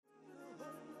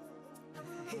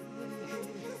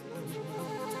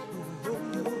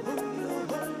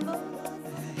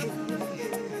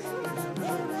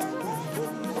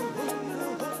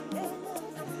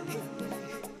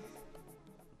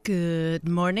Good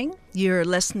morning. You're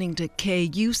listening to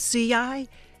KUCI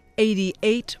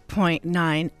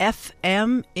 88.9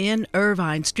 FM in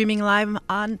Irvine, streaming live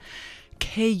on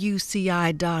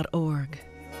KUCI.org.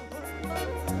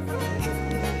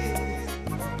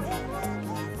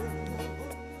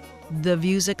 The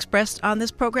views expressed on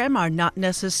this program are not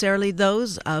necessarily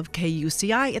those of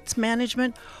KUCI, its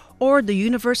management, or the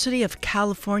University of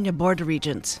California Board of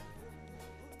Regents.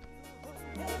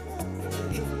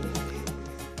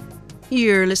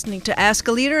 You're listening to Ask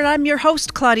a Leader, and I'm your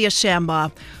host, Claudia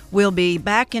Shambaugh. We'll be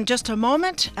back in just a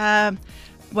moment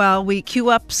while we queue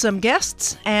up some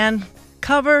guests and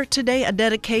cover today a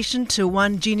dedication to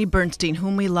one Jeannie Bernstein,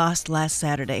 whom we lost last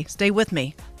Saturday. Stay with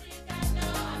me.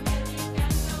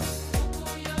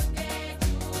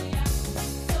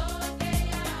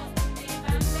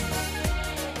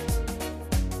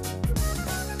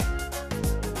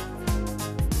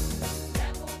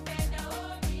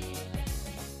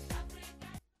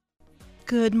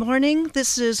 Good morning.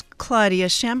 This is Claudia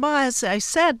Shambaugh. As I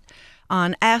said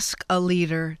on Ask a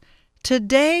Leader,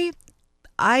 today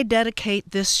I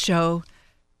dedicate this show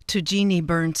to Jeannie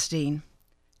Bernstein,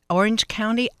 Orange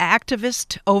County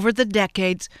activist over the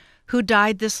decades who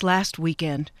died this last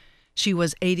weekend. She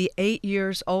was 88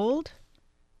 years old,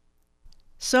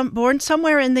 born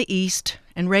somewhere in the East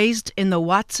and raised in the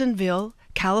Watsonville,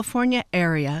 California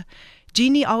area.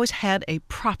 Jeannie always had a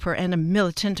proper and a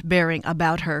militant bearing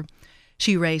about her.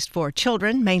 She raised 4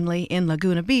 children, mainly in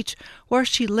Laguna Beach, where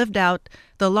she lived out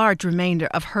the large remainder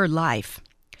of her life.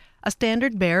 A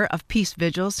standard bearer of peace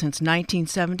vigils since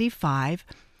 1975,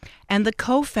 and the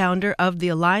co-founder of the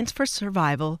Alliance for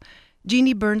Survival,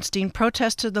 Jeannie Bernstein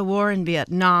protested the war in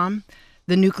Vietnam,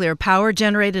 the nuclear power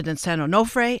generated in San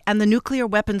Onofre, and the nuclear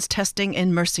weapons testing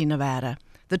in Mercy, Nevada,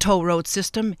 the toll road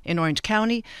system in Orange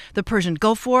County, the Persian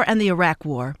Gulf War, and the Iraq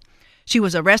War. She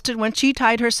was arrested when she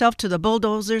tied herself to the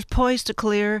bulldozers poised to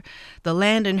clear the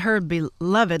land in her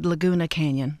beloved Laguna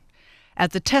Canyon.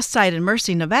 At the test site in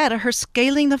Mercy, Nevada, her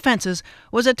scaling the fences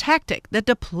was a tactic that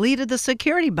depleted the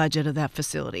security budget of that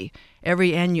facility.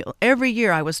 Every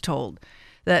year, I was told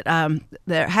that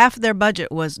half their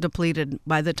budget was depleted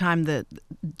by the time that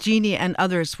Jeannie and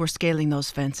others were scaling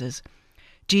those fences.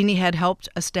 Jeannie had helped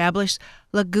establish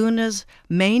Laguna's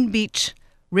main beach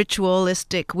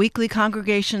ritualistic weekly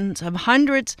congregations of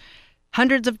hundreds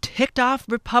of ticked-off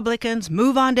Republicans,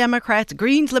 move-on Democrats,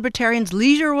 Greens, Libertarians,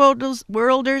 leisure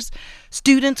worlders,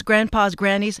 students, grandpas,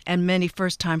 grannies, and many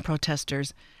first-time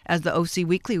protesters, as the OC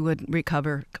Weekly would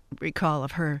recall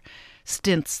of her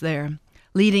stints there.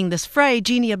 Leading this fray,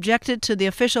 Jeannie objected to the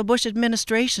official Bush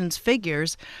administration's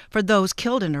figures for those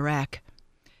killed in Iraq.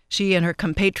 She and her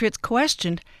compatriots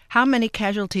questioned how many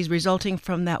casualties resulting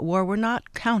from that war were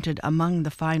not counted among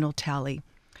the final tally.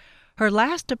 Her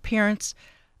last appearance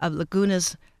of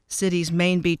Laguna's city's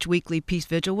main beach weekly peace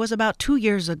vigil was about 2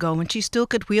 years ago, when she still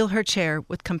could wheel her chair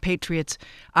with compatriots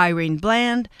Irene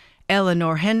Bland,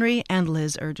 Eleanor Henry, and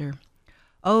Liz Erger.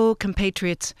 Oh,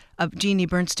 compatriots of Jeannie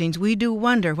Bernstein's, we do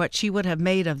wonder what she would have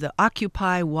made of the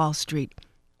Occupy Wall Street.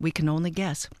 We can only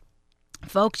guess.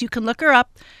 Folks, you can look her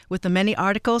up with the many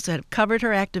articles that have covered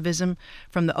her activism,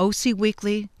 from the OC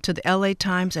Weekly to the LA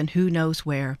Times and who knows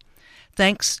where.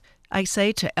 Thanks, I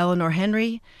say, to Eleanor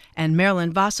Henry and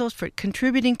Marilyn Vassos for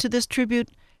contributing to this tribute,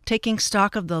 taking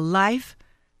stock of the life,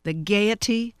 the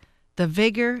gaiety, the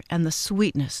vigor, and the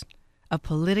sweetness of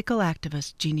political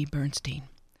activist Jeannie Bernstein.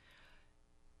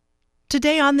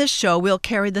 Today on this show, we'll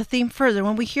carry the theme further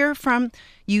when we hear from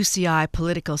UCI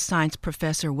political science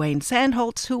professor Wayne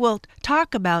Sandholz, who will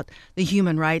talk about the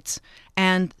human rights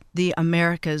and the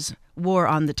America's war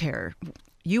on the terror,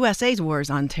 USA's wars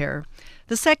on terror.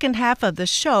 The second half of the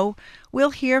show,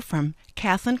 we'll hear from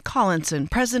Kathleen Collinson,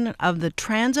 president of the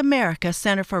Trans-America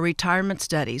Center for Retirement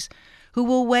Studies, who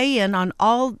will weigh in on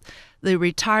all the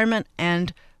retirement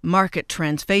and market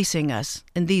trends facing us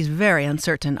in these very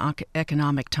uncertain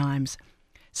economic times.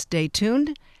 Stay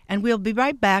tuned, and we'll be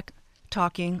right back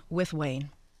talking with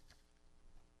Wayne.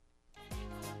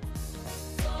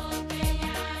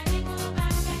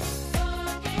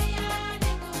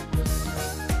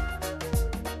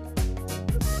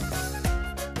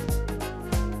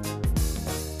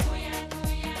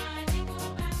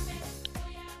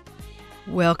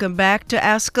 Welcome back to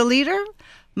Ask a Leader.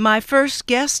 My first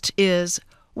guest is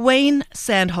Wayne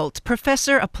Sandholz,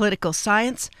 professor of political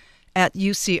science at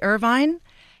UC Irvine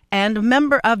and a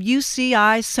member of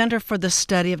UCI's Center for the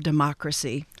Study of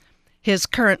Democracy. His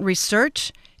current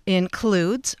research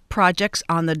includes projects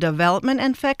on the development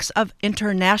and effects of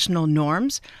international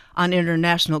norms, on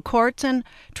international courts and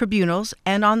tribunals,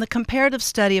 and on the comparative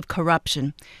study of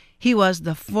corruption. He was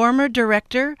the former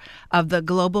director of the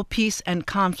Global Peace and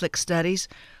Conflict Studies,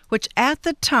 which at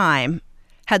the time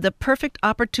had the perfect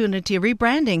opportunity of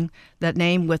rebranding that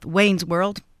name with Wayne's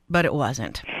World, but it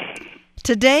wasn't.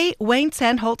 Today, Wayne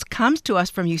Sandholz comes to us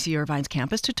from UC Irvine's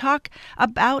campus to talk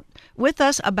with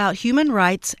us about human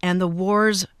rights and the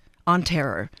wars on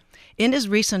terror. In his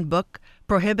recent book,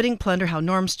 Prohibiting Plunder, How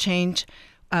Norms Change,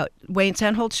 Wayne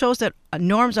Sandholz shows that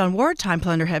norms on wartime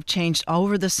plunder have changed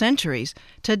over the centuries.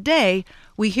 Today,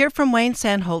 we hear from Wayne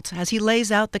Sandholz as he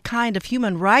lays out the kind of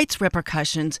human rights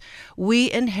repercussions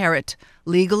we inherit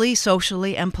legally,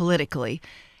 socially, and politically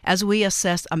as we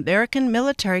assess American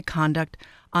military conduct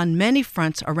on many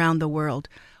fronts around the world.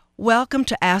 Welcome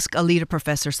to Ask a Leader,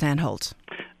 Professor Sandholz.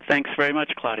 Thanks very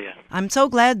much, Claudia. I'm so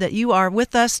glad that you are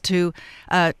with us to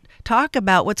talk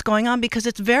about what's going on because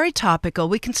it's very topical.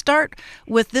 We can start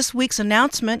with this week's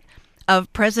announcement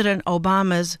of President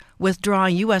Obama's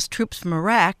withdrawing U.S. troops from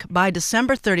Iraq by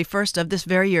December 31st of this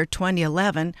very year,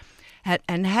 2011.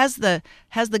 And has the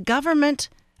government,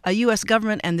 U.S.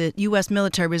 government and the U.S.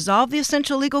 military resolved the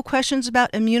essential legal questions about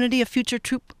immunity of future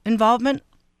troop involvement?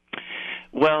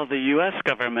 Well, the U.S.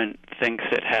 government thinks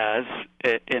it has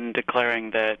in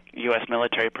declaring that U.S.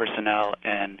 military personnel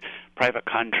and private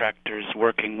contractors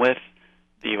working with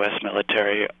the U.S.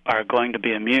 military are going to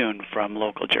be immune from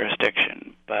local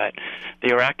jurisdiction. But the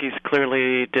Iraqis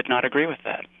clearly did not agree with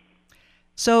that.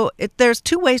 So there's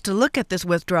two ways to look at this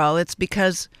withdrawal. It's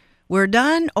because we're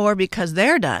done or because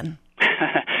they're done.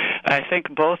 I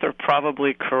think both are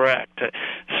probably correct.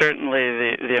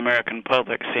 Certainly the American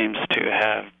public seems to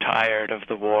have tired of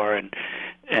the war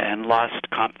and lost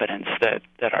confidence that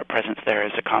our presence there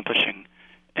is accomplishing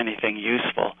anything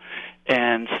useful.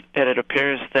 And it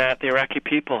appears that the Iraqi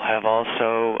people have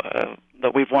also,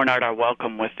 that we've worn out our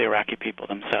welcome with the Iraqi people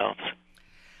themselves.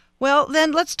 Well,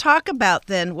 then let's talk about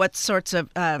then what sorts of,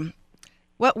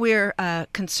 what we're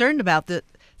concerned about,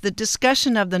 the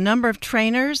discussion of the number of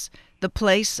trainers, the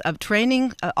place of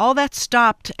training, all that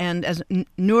stopped. And as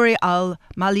Nouri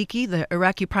al-Maliki, the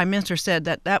Iraqi prime minister, said,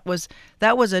 that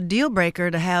was a deal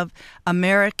breaker to have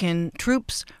American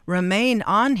troops remain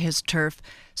on his turf.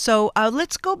 So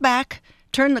let's go back,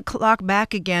 turn the clock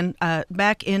back again,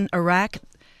 back in Iraq,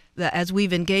 as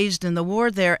we've engaged in the war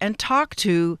there, and talk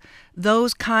to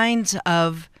those kinds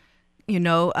of,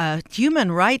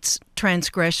 human rights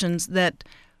transgressions that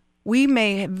we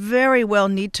may very well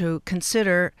need to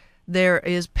consider. There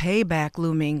is payback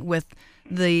looming with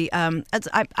the,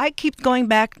 I keep going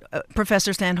back,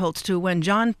 Professor Sandholz, to when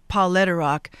John Paul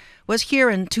Lederach was here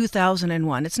in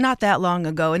 2001. It's not that long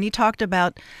ago, and he talked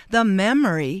about the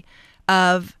memory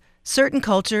of certain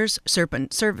cultures, certain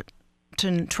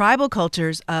tribal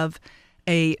cultures, of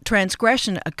a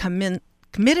transgression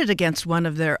committed against one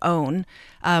of their own.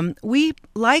 We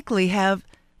likely have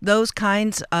those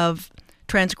kinds of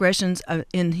transgressions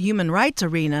in human rights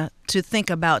arena to think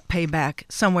about payback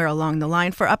somewhere along the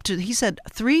line for up to, he said,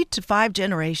 3 to 5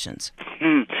 generations.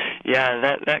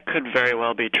 Yeah, that could very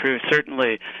well be true.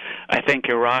 Certainly, I think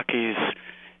Iraqis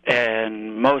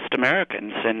and most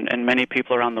Americans and many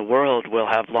people around the world will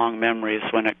have long memories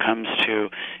when it comes to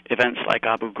events like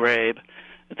Abu Ghraib,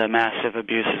 the massive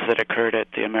abuses that occurred at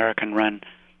the American-run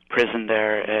prison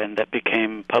there and that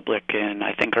became public in,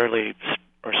 I think, early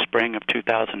or spring of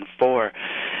 2004.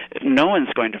 No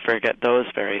one's going to forget those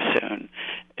very soon.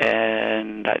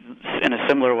 And in a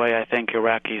similar way, I think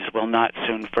Iraqis will not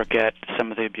soon forget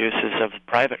some of the abuses of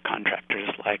private contractors,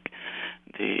 like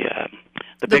the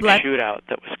big shootout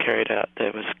that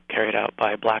was carried out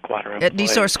by Blackwater employees. At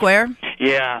Nisor Square?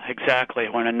 Yeah, exactly.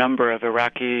 When a number of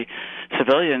Iraqi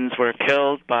civilians were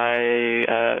killed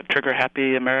by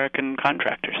trigger-happy American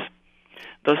contractors.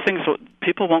 Those things,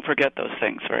 people won't forget those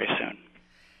things very soon.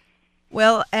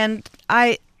 Well, and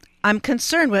I'm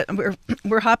concerned with,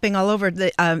 we're hopping all over.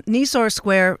 The Nisor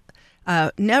Square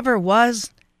never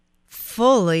was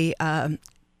fully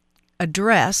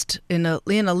addressed in a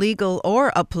legal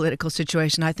or a political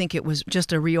situation. I think it was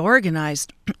just a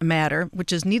reorganized matter,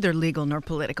 which is neither legal nor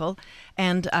political.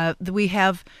 And we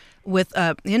have,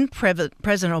 in President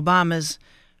Obama's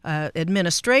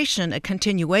administration, a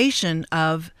continuation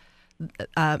of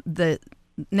the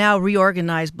now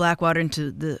reorganized Blackwater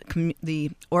into the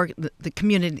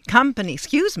community company.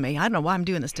 Excuse me, I don't know why I'm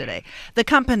doing this today. The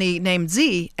company named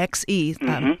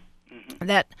XE,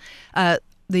 that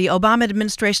the Obama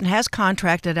administration has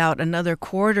contracted out another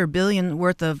 $250 million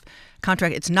worth of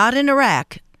contract. It's not in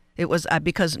Iraq. It was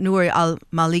because Nouri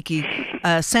al-Maliki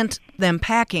sent them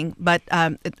packing. But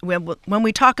when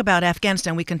we talk about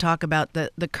Afghanistan, we can talk about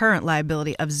the current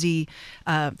liability of Z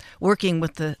working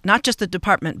with not just the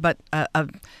Department of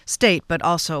State, but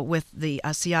also with the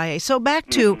CIA. So back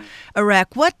to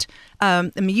Iraq.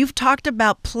 You've talked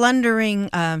about plundering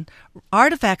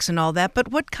artifacts and all that, but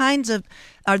what kinds of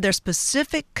are there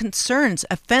specific concerns,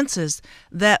 offenses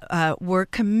that were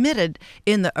committed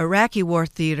in the Iraqi war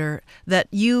theater that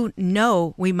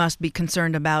we must be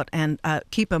concerned about and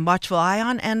keep a watchful eye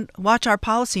on, and watch our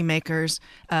policymakers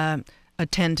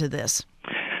attend to this?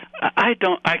 I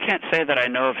can't say that I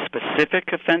know of specific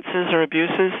offenses or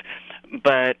abuses,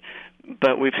 but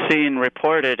we've seen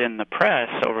reported in the press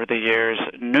over the years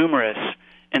numerous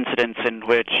incidents in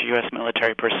which U.S.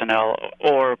 military personnel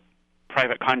or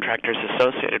private contractors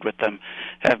associated with them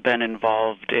have been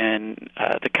involved in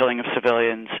the killing of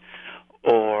civilians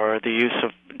or the use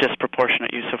of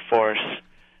disproportionate use of force,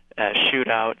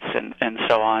 shootouts, and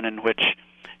so on, in which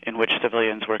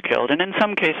civilians were killed, and in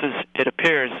some cases it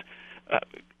appears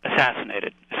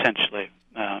assassinated, essentially,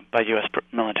 by U.S.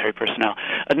 military personnel.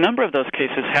 A number of those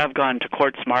cases have gone to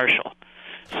courts-martial,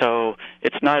 so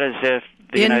it's not as if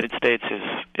the United States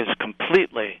is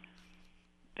completely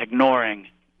ignoring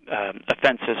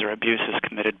offenses or abuses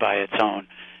committed by its own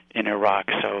in Iraq.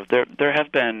 So there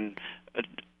have been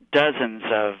dozens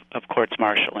of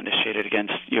courts-martial initiated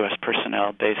against U.S.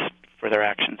 personnel based for their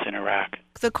actions in Iraq.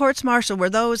 The courts-martial, were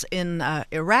those in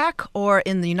Iraq or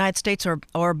in the United States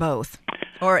or both?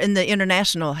 Or in the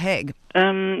international Hague?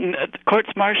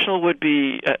 Courts-martial would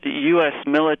be U.S.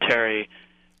 military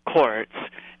courts,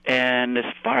 and as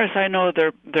far as I know,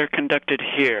 they're conducted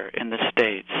here in the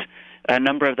States. A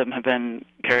number of them have been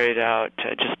carried out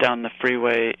just down the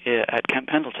freeway at Camp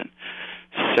Pendleton.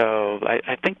 So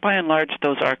I think by and large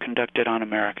those are conducted on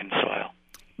American soil.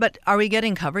 But are we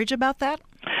getting coverage about that?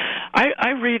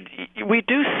 We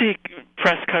do see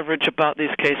press coverage about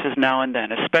these cases now and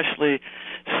then, especially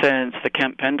since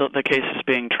the cases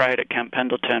being tried at Camp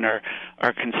Pendleton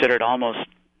are considered almost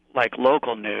like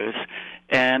local news,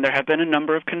 and there have been a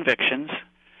number of convictions.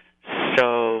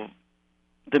 So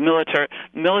the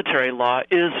military law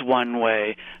is one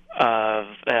way of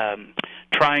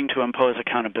trying to impose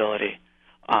accountability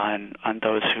on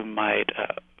those who might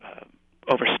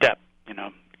overstep,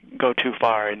 go too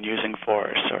far in using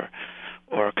force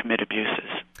or commit abuses.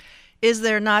 Is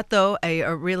there not, though,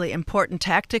 a really important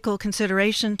tactical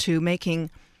consideration to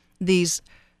making these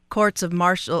courts of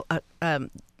martial a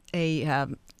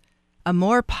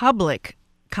more public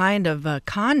kind of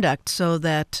conduct so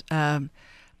that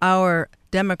our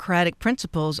democratic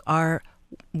principles are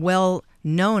well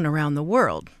known around the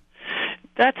world?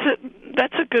 That's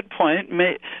a good point.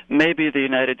 Maybe the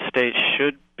United States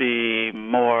should be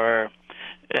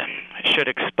should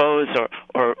expose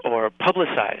or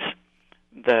publicize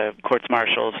the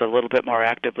courts-martials a little bit more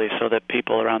actively so that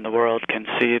people around the world can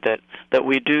see that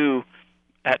we do,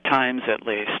 at times at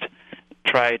least,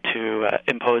 try to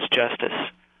impose justice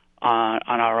on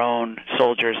our own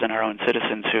soldiers and our own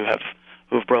citizens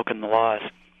who've broken the laws.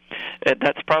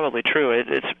 That's probably true.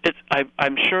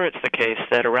 I'm sure it's the case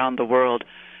that around the world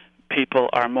people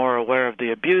are more aware of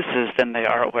the abuses than they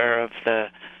are aware of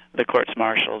the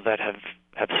courts-martial that have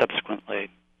subsequently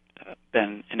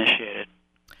been initiated.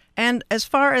 And as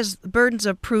far as burdens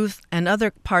of proof and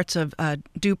other parts of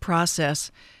due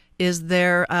process, is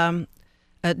there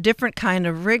a different kind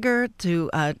of rigor to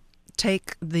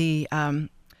take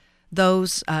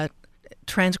those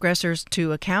transgressors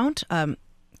to account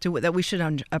that we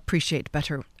should appreciate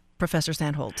better, Professor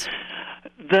Sandholz?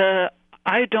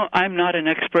 I'm not an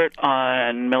expert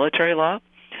on military law,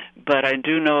 but I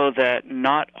do know that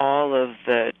not all of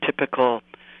the typical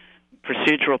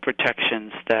procedural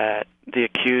protections that the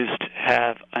accused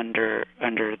have under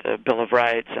the Bill of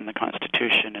Rights and the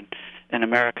Constitution and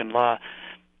American law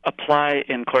apply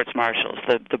in courts-martials.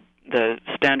 The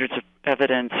standards of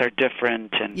evidence are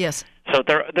different, and yes. So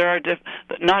there are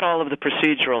not all of the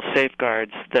procedural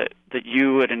safeguards that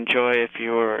you would enjoy if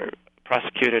you were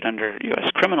prosecuted under U.S.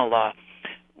 criminal law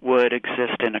would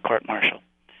exist in a court-martial.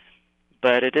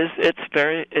 But it is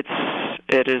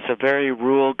a very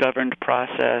rule-governed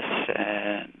process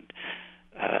and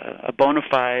a bona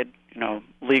fide,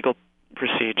 legal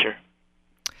procedure.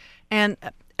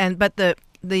 But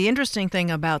the interesting thing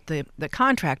about the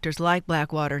contractors like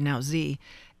Blackwater, now Z,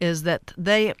 is that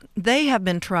they have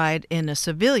been tried in a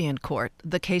civilian court,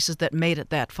 the cases that made it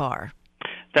that far.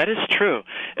 That is true,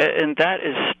 and that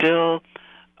is still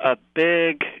a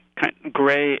big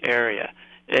gray area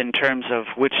in terms of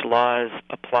which laws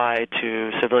apply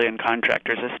to civilian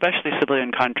contractors, especially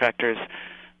civilian contractors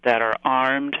that are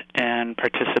armed and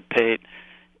participate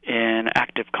in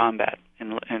active combat,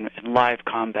 in live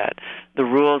combat. The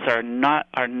rules are not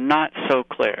so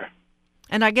clear.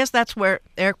 And I guess that's where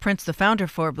Eric Prince, the founder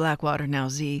for Blackwater, now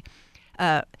Z,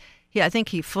 I think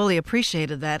he fully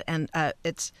appreciated that, and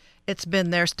it's been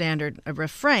their standard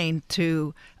refrain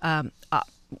to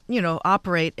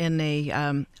operate in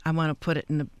a I want to put it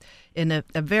in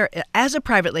a very, as a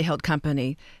privately held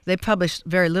company, they publish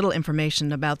very little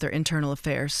information about their internal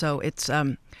affairs. So it's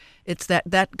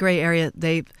that gray area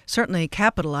they've certainly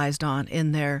capitalized on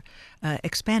in their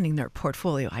expanding their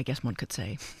portfolio, I guess one could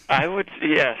say.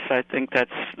 Yes, I think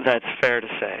that's fair to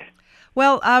say.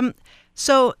 Well,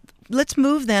 so let's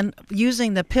move then,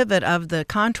 using the pivot of the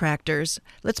contractors.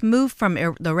 Let's move from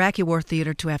the Iraqi War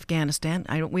Theater to Afghanistan.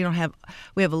 We have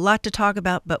a lot to talk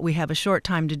about, but we have a short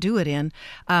time to do it in.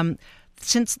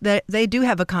 Since they do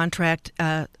have a contract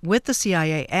with the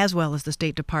CIA as well as the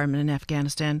State Department in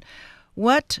Afghanistan,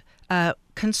 what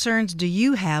concerns do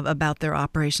you have about their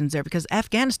operations there? Because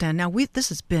Afghanistan, now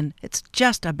it's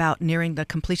just about nearing the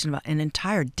completion of an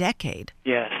entire decade.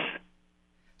 Yes.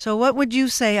 So what would you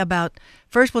say about,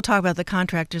 first we'll talk about the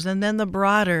contractors and then the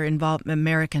broader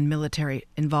American military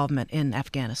involvement in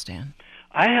Afghanistan?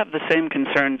 I have the same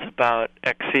concerns about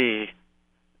XE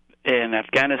in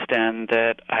Afghanistan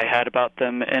that I had about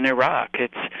them in Iraq.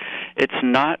 It's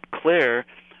not clear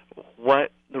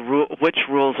which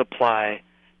rules apply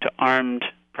to armed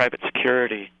private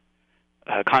security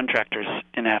contractors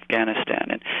in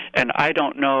Afghanistan, and I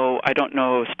don't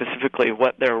know specifically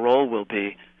what their role will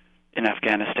be in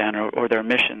Afghanistan or their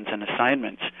missions and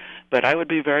assignments, but I would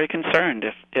be very concerned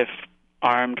if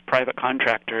armed private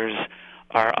contractors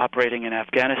are operating in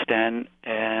Afghanistan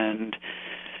and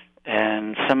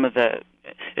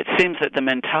it seems that the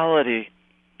mentality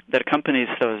that accompanies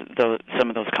some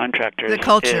of those contractors, the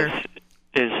culture,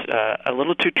 is a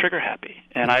little too trigger happy,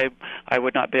 and I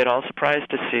would not be at all surprised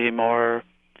to see more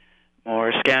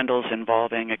scandals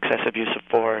involving excessive use of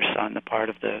force on the part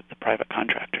of the private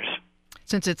contractors.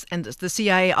 Since the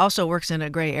CIA also works in a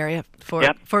gray area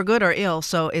for good or ill,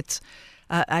 so it's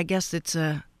I guess it's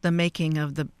the making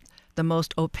of the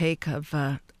most opaque of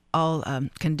all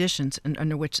conditions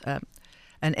under which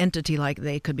an entity like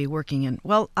they could be working in.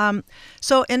 Well,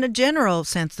 so in a general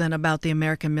sense then about the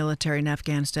American military in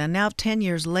Afghanistan, now 10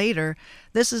 years later,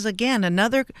 this is again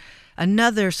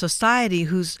another society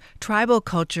whose tribal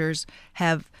cultures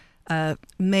have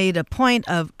made a point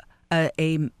of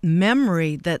a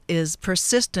memory that is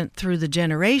persistent through the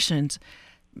generations,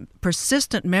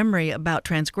 persistent memory about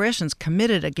transgressions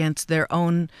committed against their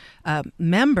own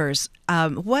members.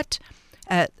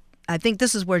 I think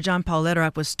this is where John Paul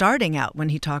Lederach was starting out when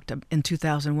he talked in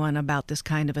 2001 about this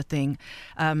kind of a thing.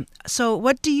 So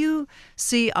what do you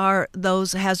see are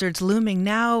those hazards looming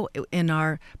now in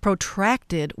our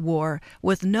protracted war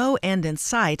with no end in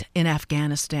sight in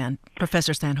Afghanistan,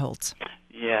 Professor Sandholz?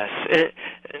 Yes,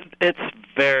 it's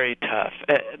very tough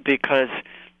because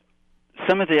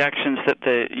some of the actions that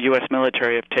the U.S.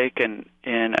 military have taken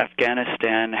in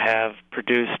Afghanistan have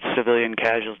produced civilian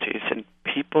casualties, and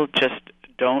people just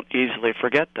don't easily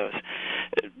forget those.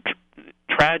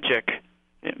 Tragic,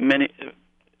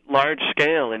 large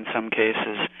scale in some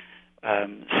cases,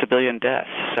 civilian deaths.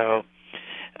 So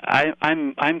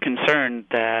I'm concerned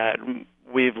that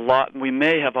we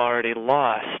may have already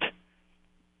lost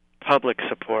public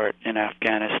support in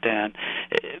Afghanistan.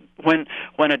 When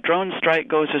a drone strike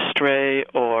goes astray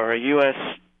or a U.S.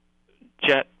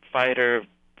 jet fighter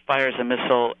fires a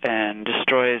missile and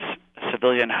destroys a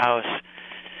civilian house,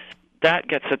 that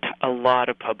gets a lot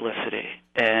of publicity,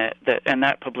 and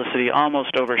that publicity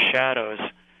almost overshadows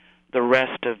the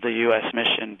rest of the U.S.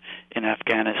 mission in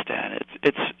Afghanistan.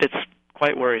 It's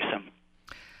quite worrisome.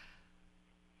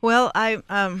 Well, I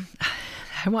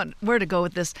want where to go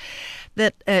with this.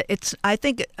 That I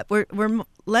think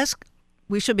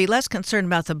we should be less concerned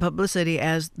about the publicity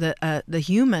as the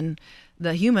human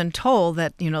toll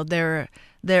that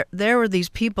there were these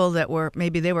people that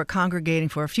maybe they were congregating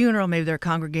for a funeral, maybe they're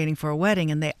congregating for a wedding,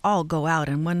 and they all go out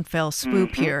in one fell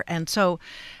swoop here, and so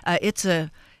it's a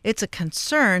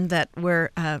concern that we're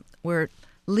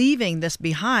leaving this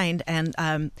behind, and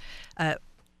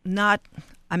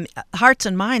hearts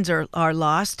and minds are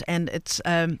lost, and it's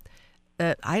I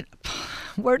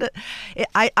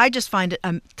just find it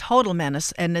a total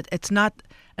menace, and it's not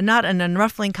an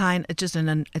unruffling kind. It's just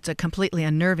it's a completely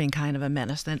unnerving kind of a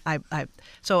menace. And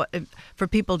so for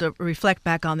people to reflect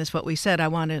back on this, what we said, I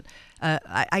want to,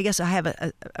 I guess I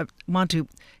have want to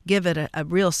give it a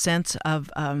real sense of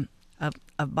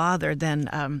bother.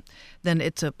 Then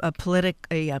it's a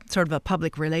sort of a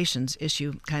public relations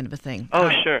issue kind of a thing.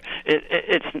 Oh, sure.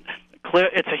 It's clear.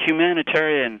 It's a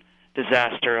humanitarian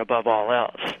disaster above all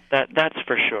else. That's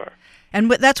for sure. And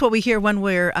that's what we hear when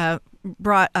we're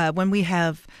when we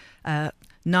have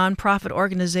nonprofit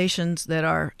organizations that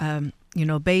are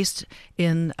based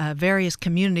in various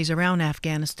communities around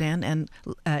Afghanistan. And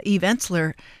Eve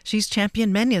Ensler, she's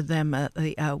championed many of them.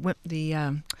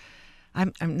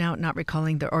 I'm now not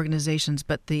recalling the organizations,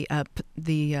 but the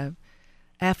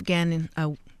Afghan,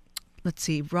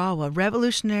 RAWA,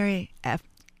 Revolutionary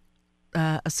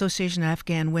Association of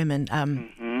Afghan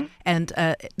Women, and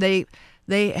they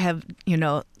have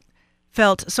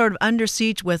felt sort of under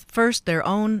siege with first their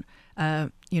own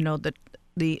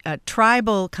the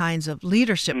tribal kinds of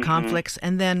leadership conflicts,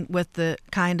 and then with the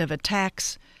kind of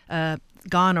attacks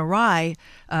gone awry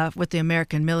with the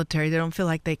American military. They don't feel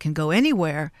like they can go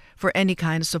anywhere for any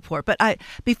kind of support. But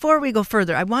before we go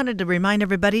further, I wanted to remind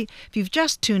everybody, if you've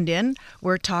just tuned in,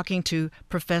 we're talking to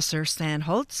Professor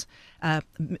Sandholz,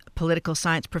 political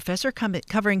science professor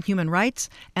covering human rights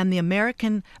and the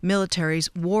American military's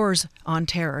wars on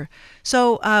terror.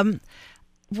 So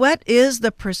what is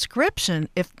the prescription,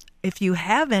 if you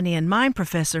have any in mind,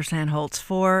 Professor Sandholz,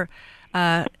 for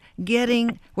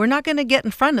we're not going to get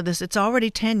in front of this. It's already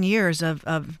 10 years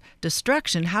of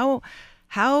destruction.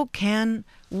 How can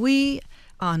we,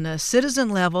 on a citizen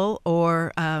level,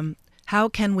 or how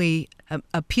can we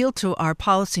appeal to our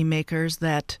policymakers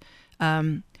that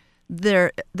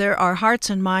there are hearts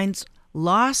and minds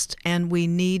lost, and we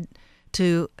need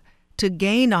to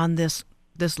gain on this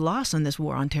loss in this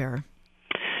war on terror?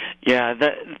 Yeah,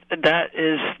 that's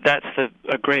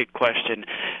a great question.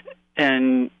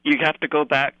 And you have to go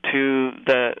back to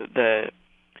the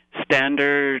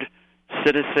standard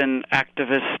citizen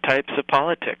activist types of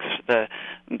politics, the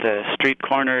street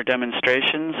corner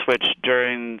demonstrations, which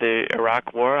during the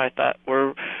Iraq War I thought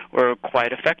were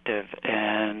quite effective.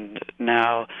 And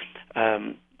now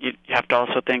you have to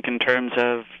also think in terms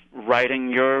of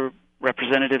writing your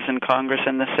representatives in Congress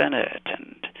and the Senate,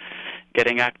 and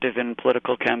getting active in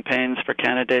political campaigns for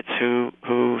candidates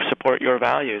who support your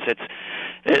values.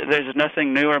 There's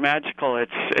nothing new or magical.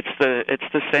 It's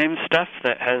the same stuff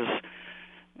that has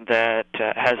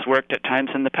worked at times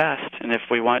in the past. And if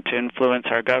we want to influence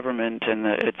our government and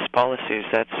its policies,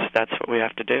 that's what we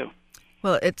have to do.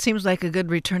 Well, it seems like a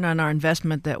good return on our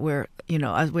investment that we're,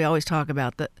 as we always talk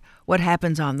about, that what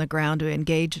happens on the ground to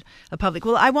engage a public.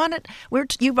 Well,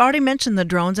 you've already mentioned the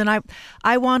drones, and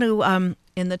I want to,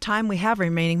 in the time we have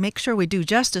remaining, make sure we do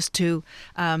justice to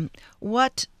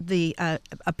what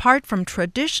apart from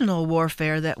traditional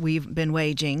warfare that we've been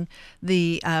waging,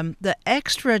 the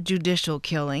extrajudicial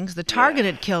killings, the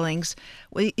targeted killings,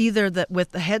 either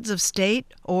with the heads of state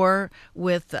or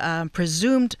with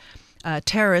presumed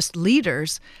terrorist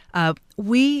leaders,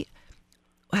 we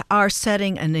are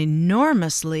setting an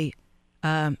enormously,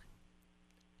 I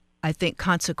think,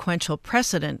 consequential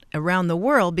precedent around the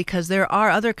world, because there are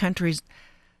other countries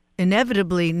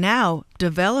inevitably now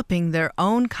developing their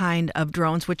own kind of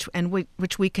drones, which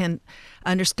we can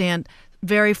understand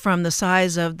vary from the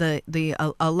size of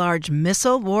a large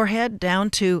missile warhead down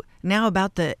to now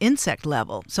about the insect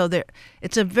level. So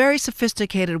it's a very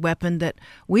sophisticated weapon that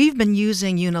we've been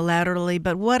using unilaterally.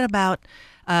 But what about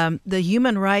the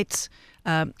human rights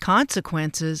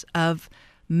consequences of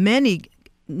many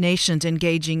nations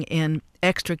engaging in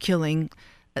extra killing,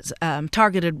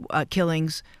 targeted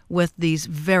killings with these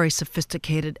very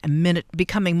sophisticated and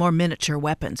becoming more miniature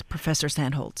weapons, Professor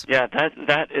Sandholz? Yeah,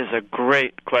 that is a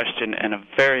great question and a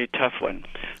very tough one,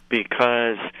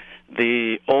 because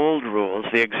the old rules,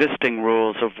 the existing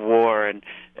rules of war and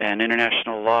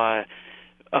international law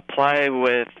apply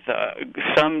with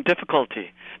some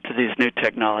difficulty to these new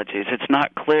technologies. It's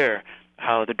not clear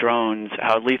how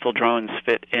lethal drones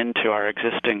fit into our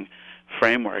existing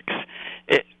frameworks.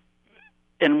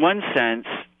 In one sense,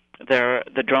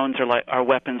 the drones are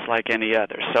weapons like any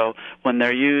other. So when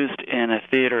they're used in a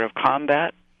theater of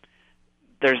combat,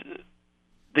 the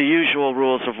usual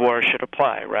rules of war should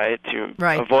apply, right? You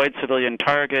avoid civilian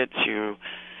targets.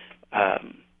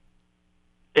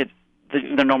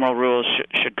 The normal rules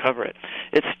should cover it.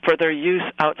 It's for their use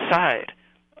outside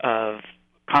of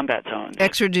combat zones.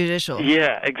 Extrajudicial.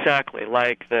 Yeah, exactly.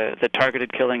 Like the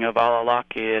targeted killing of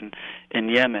al-Awlaki in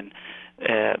Yemen.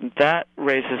 That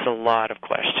raises a lot of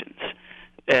questions,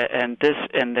 and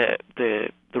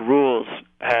the rules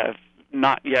have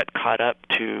not yet caught up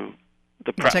to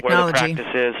where the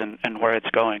practice is and where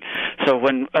it's going. So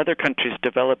when other countries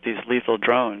develop these lethal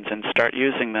drones and start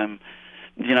using them,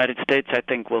 the United States, I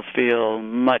think, will feel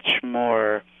much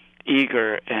more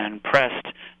eager and pressed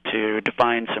to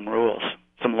define some rules,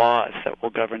 some laws that will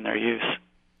govern their use.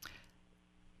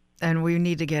 And we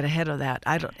need to get ahead of that.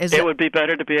 It would be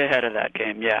better to be ahead of that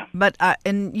game, yeah. But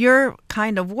in your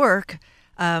kind of work,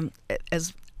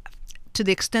 as to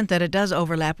the extent that it does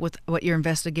overlap with what you're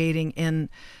investigating in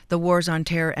the wars on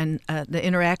terror and the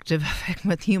interactive effect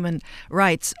with human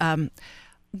rights,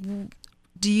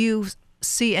 do you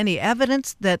see any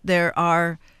evidence that there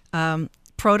are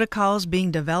protocols being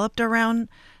developed around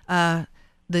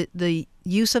the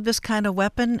use of this kind of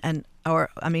weapon, or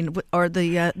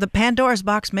the Pandora's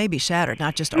box may be shattered,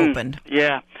 not just opened?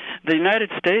 Yeah, the United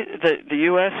States, the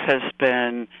U.S. has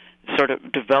been sort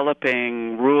of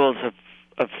developing rules of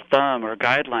thumb or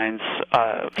guidelines,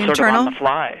 sort of on the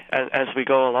fly as we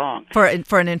go along. For an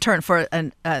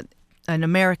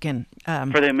American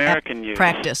for the American use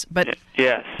practice, but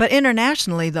yes. But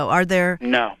internationally, though, are there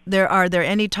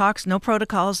any talks, no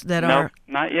protocols that are?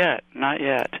 No, not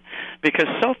yet, because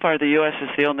so far the U.S. is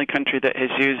the only country that has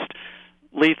used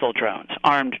lethal drones,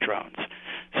 armed drones.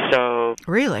 So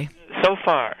really, so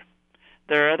far,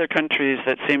 there are other countries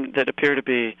that appear to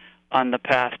be on the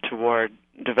path toward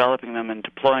developing them and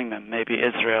deploying them. Maybe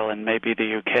Israel and maybe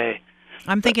the UK.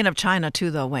 I'm thinking of China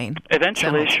too, though, Wayne.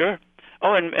 Eventually, sure.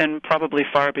 Oh, and probably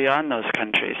far beyond those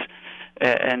countries.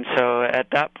 And so at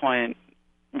that point,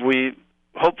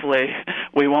 hopefully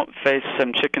we won't face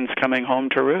some chickens coming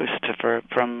home to roost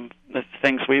from the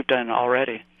things we've done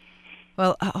already.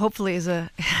 Well, hopefully is a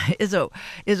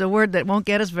word that won't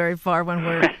get us very far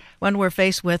when we're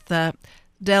faced with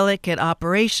delicate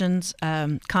operations,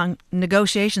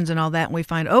 negotiations, and all that, and we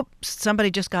find, somebody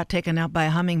just got taken out by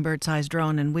a hummingbird-sized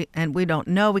drone, and we don't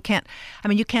know. We can't. I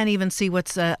mean, you can't even see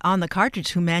what's on the cartridge,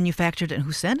 who manufactured it, and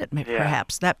who sent it. Maybe,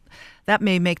 perhaps that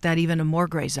may make that even a more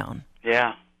gray zone.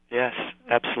 Yeah. Yes.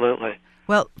 Absolutely.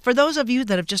 Well, for those of you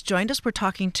that have just joined us, we're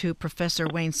talking to Professor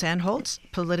Wayne Sandholz,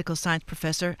 political science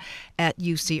professor at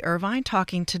UC Irvine,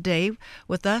 talking today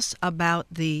with us about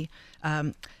the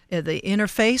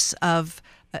interface of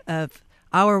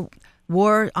our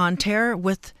war on terror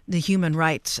with the human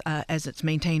rights as it's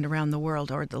maintained around the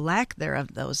world, or the lack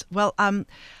thereof those. Well,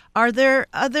 are there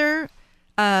other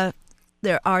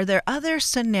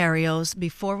scenarios,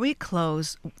 before we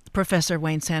close, Professor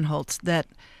Wayne Sandholz, that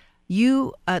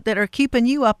that are keeping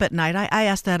you up at night? I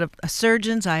asked that of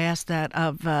surgeons. I asked that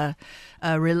of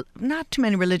not too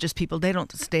many religious people. They don't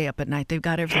stay up at night. They've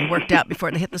got everything worked out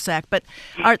before they hit the sack. But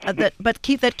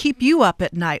keep you up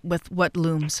at night with what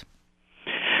looms?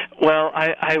 Well,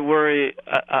 I worry.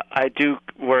 I do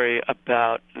worry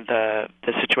about the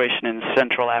situation in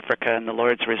Central Africa and the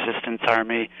Lord's Resistance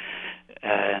Army,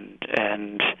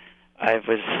 and I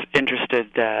was interested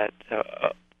that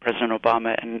President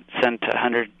Obama sent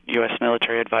 100 U.S.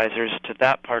 military advisors to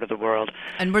that part of the world.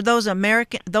 And were those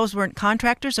American? Those weren't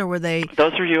contractors, or were they?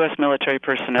 Those were U.S. military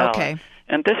personnel. Okay.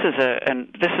 And this is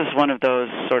one of those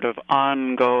sort of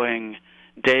ongoing,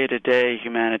 day-to-day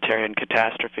humanitarian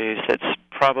catastrophes that's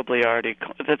already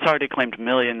claimed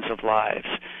millions of lives,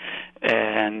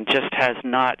 and just has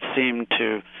not seemed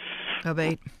to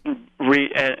abate.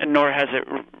 Nor has it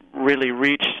really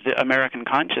reached the American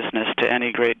consciousness to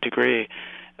any great degree.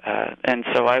 And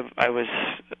so I was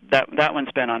that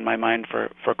one's been on my mind for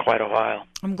quite a while.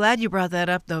 I'm glad you brought that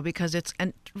up, though, because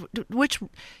which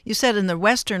you said in the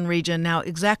Western region. Now,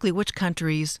 exactly which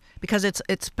countries? Because it's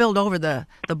spilled over the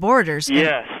borders.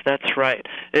 Yes, that's right.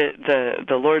 The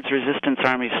Lord's Resistance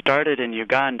Army started in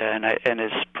Uganda and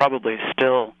is probably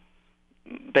still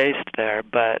based there,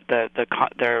 but their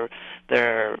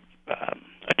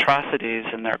atrocities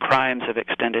and their crimes have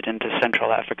extended into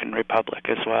Central African Republic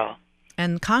as well.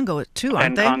 And Congo, too,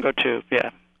 aren't they? And Congo, too,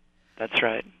 yeah. That's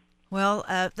right. Well,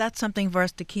 that's something for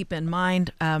us to keep in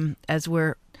mind as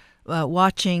we're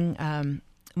watching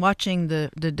the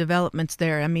developments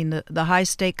there. I mean, the high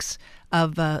stakes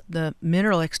of the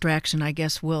mineral extraction, I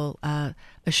guess, will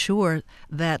assure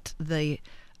that that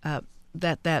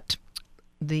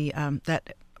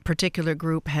particular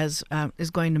group is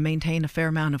going to maintain a fair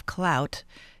amount of clout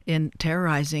in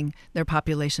terrorizing their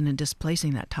population and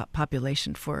displacing that top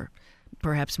population for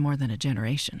perhaps more than a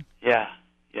generation. Yeah,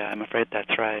 I'm afraid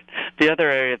that's right. The other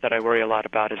area that I worry a lot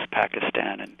about is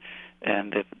Pakistan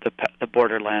and the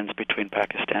borderlands between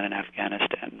Pakistan and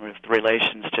Afghanistan.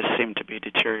 Relations just seem to be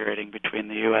deteriorating between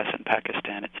the U.S. and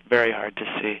Pakistan. It's very hard to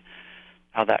see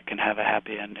how that can have a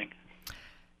happy ending.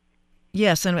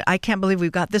 Yes, and I can't believe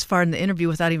we've got this far in the interview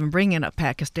without even bringing up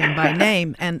Pakistan by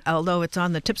name. And although it's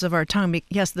on the tips of our tongue,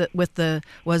 yes, with the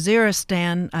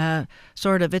Waziristan,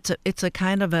 sort of, it's a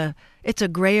kind of it's a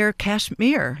grayer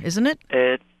Kashmir, isn't it?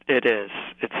 It is.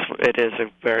 It is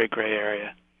a very gray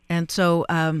area. And so,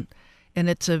 and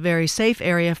it's a very safe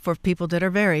area for people that are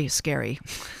very scary.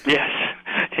 Yes.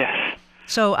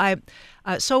 So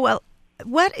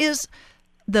What is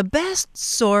the best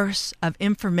source of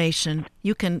information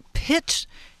you can pitch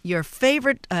your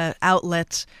favorite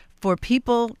outlets for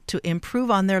people to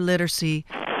improve on their literacy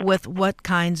with what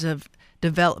kinds of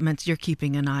developments you're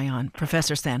keeping an eye on,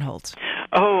 Professor Sandholz?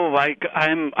 Oh,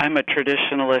 I'm a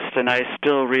traditionalist, and I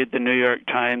still read the New York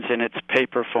Times in its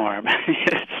paper form.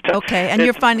 Okay, and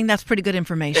you're finding that's pretty good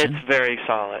information. It's very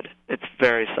solid. It's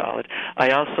very solid.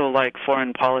 I also like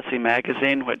Foreign Policy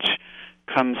Magazine, which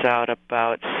comes out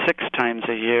about 6 times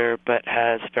a year, but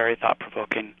has very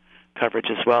thought-provoking coverage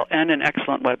as well, and an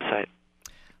excellent website.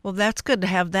 Well, that's good to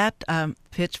have that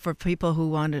pitch for people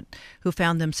who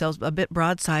found themselves a bit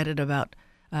broad-sided about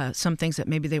some things that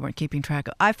maybe they weren't keeping track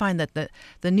of. I find that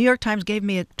the New York Times gave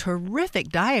me a terrific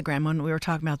diagram when we were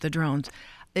talking about the drones.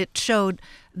 It showed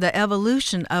the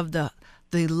evolution of the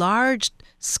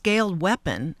large-scaled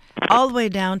weapon all the way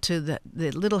down to the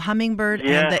little hummingbird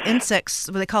and the insects.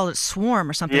 They call it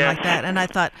swarm or something like that. And I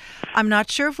thought, I'm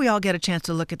not sure if we all get a chance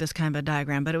to look at this kind of a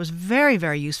diagram, but it was very,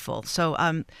 very useful. So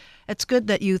it's good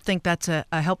that you think that's a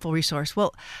helpful resource.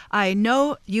 Well, I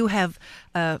know you have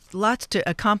lots to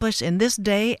accomplish in this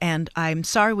day, and I'm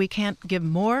sorry we can't give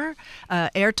more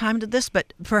airtime to this,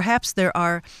 but perhaps there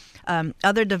are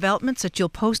other developments that you'll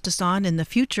post us on in the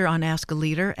future on Ask a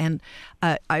Leader. And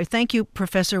I thank you,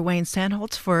 Professor Wayne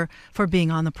Sandholz, for being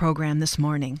on the program this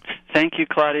morning. Thank you,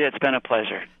 Claudia. It's been a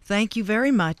pleasure. Thank you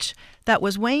very much. That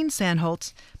was Wayne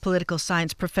Sandholz, political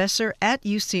science professor at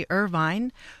UC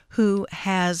Irvine, who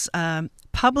has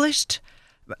published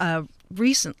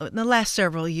recently, in the last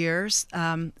several years,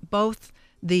 both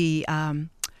the,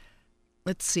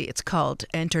 it's called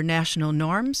International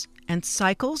Norms and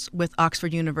Cycles with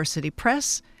Oxford University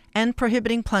Press, and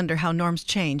Prohibiting Plunder, How Norms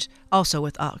Change, also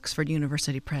with Oxford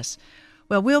University Press.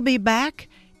 Well, we'll be back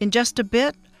in just a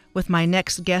bit with my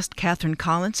next guest, Catherine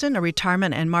Collinson, a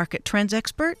retirement and market trends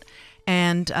expert,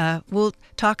 and we'll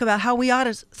talk about how we ought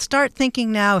to start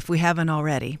thinking now if we haven't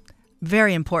already.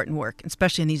 Very important work,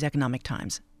 especially in these economic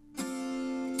times.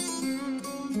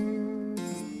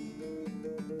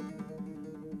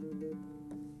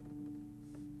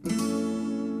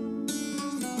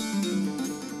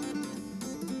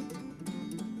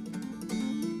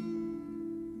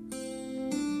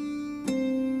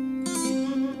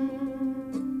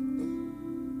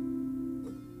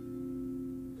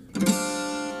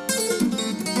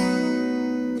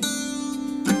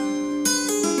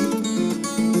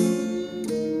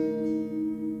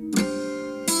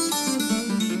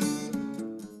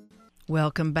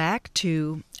 Welcome back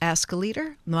to Ask a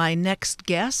Leader. My next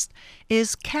guest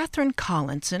is Catherine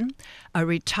Collinson, a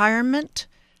retirement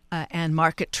and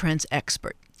market trends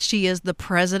expert. She is the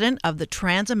president of the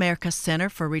Transamerica Center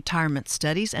for Retirement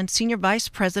Studies and senior vice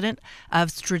president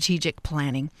of strategic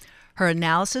planning. Her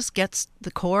analysis gets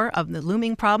the core of the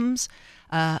looming problems,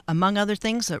 among other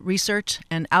things, research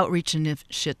and outreach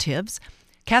initiatives.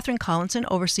 Catherine Collinson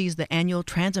oversees the annual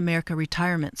Transamerica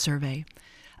Retirement Survey.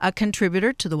 A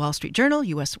contributor to the Wall Street Journal,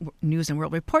 U.S. News and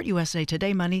World Report, USA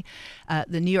Today Money,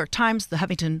 the New York Times, the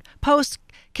Huffington Post,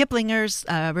 Kiplinger's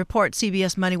Report,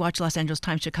 CBS Money Watch, Los Angeles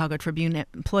Times, Chicago Tribune,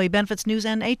 Employee Benefits News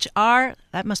and HR,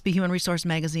 that must be Human Resource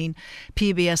Magazine,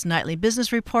 PBS Nightly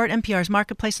Business Report, NPR's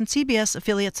Marketplace, and CBS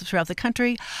affiliates throughout the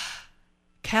country.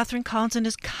 Catherine Collinson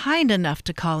is kind enough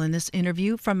to call in this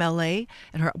interview from L.A.,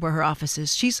 where her office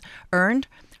is. She's earned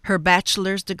her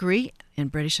bachelor's degree in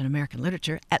British and American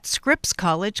Literature at Scripps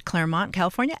College, Claremont,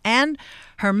 California, and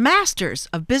her master's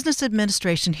of business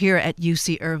administration here at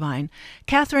UC Irvine.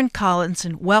 Catherine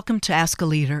Collinson, welcome to Ask a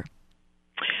Leader.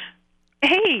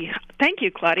 Hey, thank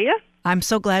you, Claudia. I'm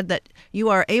so glad that you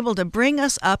are able to bring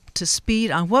us up to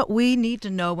speed on what we need to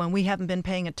know when we haven't been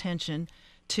paying attention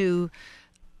to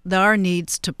our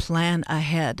needs to plan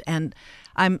ahead. And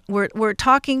we're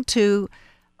talking to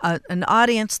an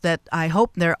audience that I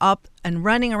hope they're up and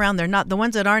running around. They're not the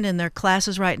ones that aren't in their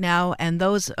classes right now, and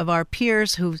those of our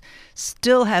peers who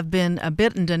still have been a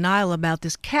bit in denial about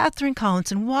this. Catherine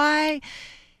Collinson, why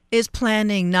is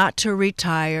planning not to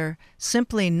retire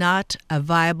simply not a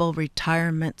viable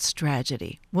retirement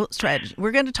strategy? Well,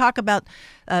 we're going to talk about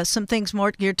some things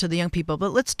more geared to the young people,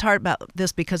 but let's talk about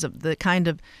this because of the kind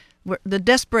of the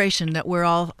desperation that we're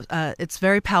all, it's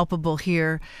very palpable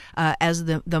here as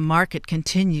the market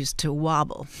continues to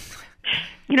wobble.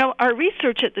 You know, our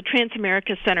research at the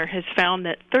Transamerica Center has found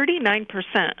that 39%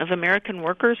 of American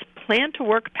workers plan to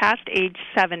work past age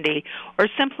 70 or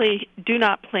simply do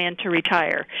not plan to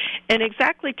retire. And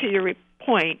exactly to your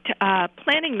point,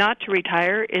 planning not to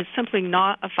retire is simply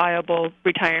not a viable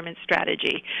retirement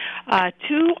strategy.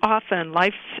 Too often,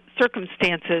 life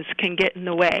circumstances can get in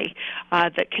the way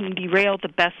that can derail the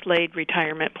best-laid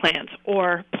retirement plans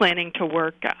or planning to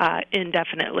work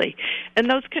indefinitely. And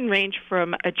those can range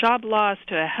from a job loss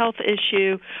to a health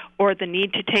issue or the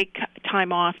need to take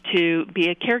time off to be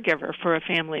a caregiver for a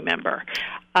family member.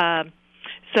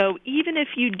 So even if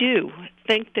you do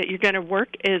think that you're going to work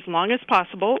as long as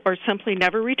possible or simply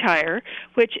never retire,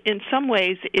 which in some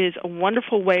ways is a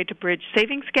wonderful way to bridge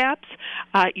savings gaps,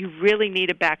 you really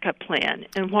need a backup plan.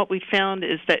 And what we found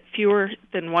is that fewer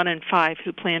than 1 in 5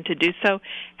 who plan to do so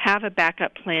have a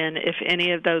backup plan if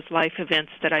any of those life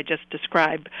events that I just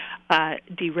described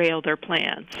derail their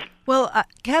plans. Well,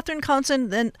 Catherine Conson,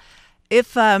 then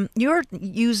if you're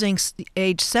using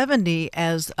age 70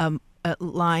 as a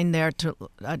line there to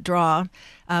draw,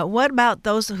 what about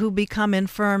those who become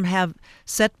infirm, have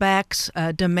setbacks,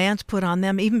 demands put on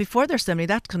them even before they're 70?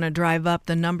 That's going to drive up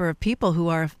the number of people who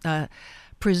are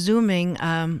presuming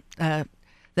that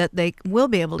they will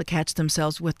be able to catch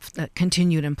themselves with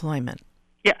continued employment.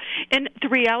 Yeah, and the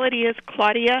reality is,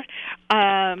 Claudia,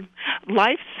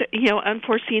 life's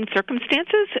unforeseen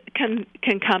circumstances can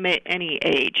come at any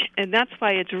age, and that's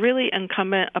why it's really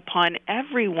incumbent upon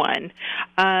everyone,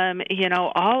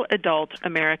 all adult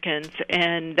Americans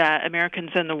and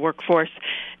Americans in the workforce,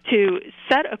 to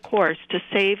set a course to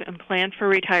save and plan for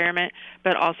retirement,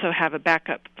 but also have a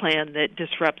backup plan that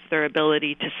disrupts their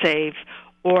ability to save,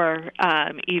 or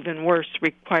even worse,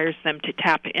 requires them to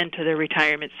tap into their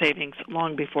retirement savings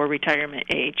long before retirement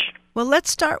age. Well, let's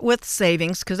start with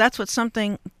savings, because that's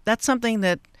something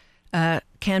that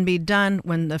can be done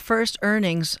when the first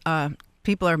earnings,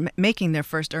 people are making their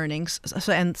first earnings,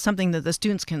 and something that the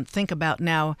students can think about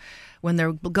now when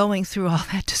they're going through all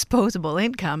that disposable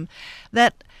income,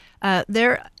 that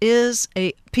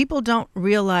people don't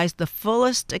realize the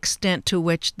fullest extent to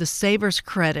which the Savers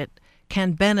Credit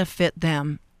can benefit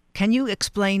them. Can you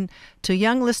explain to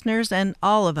young listeners and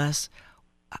all of us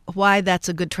why that's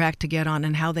a good track to get on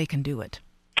and how they can do it?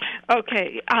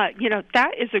 Okay,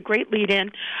 that is a great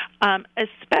lead-in,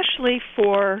 especially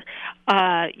for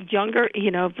younger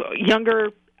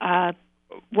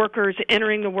workers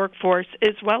entering the workforce,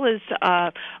 as well as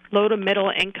low to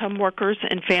middle income workers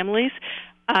and families.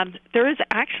 There is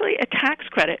actually a tax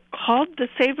credit called the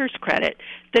Savers Credit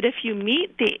that if you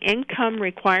meet the income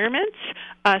requirements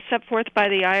set forth by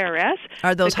the IRS,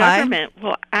 are those the government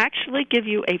will actually give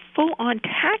you a full-on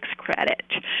tax credit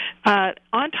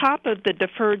on top of the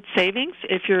deferred savings.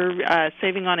 If you're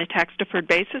saving on a tax-deferred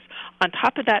basis, on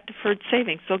top of that deferred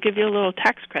savings, they'll give you a little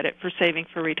tax credit for saving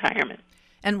for retirement.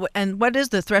 And what is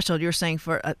the threshold you're saying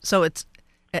for? So it's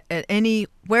at any,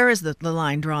 where is the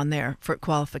line drawn there for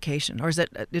qualification, or is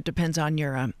it depends on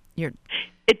your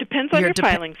It depends on your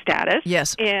filing status.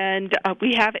 Yes, and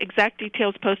we have exact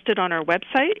details posted on our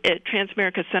website at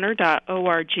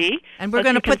transamericacenter.org. And we're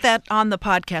going to put that on the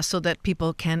podcast so that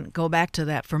people can go back to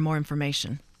that for more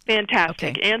information.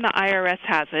 Fantastic, okay. And the IRS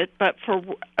has it. But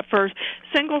for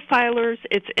single filers,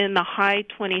 it's in the high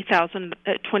 20,000.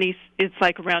 It's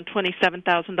like around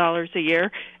 $27,000 a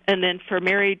year, and then for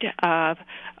married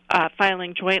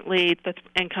filing jointly, the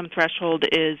income threshold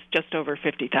is just over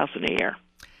 $50,000 a year.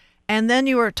 And then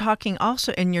you were talking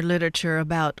also in your literature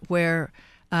about where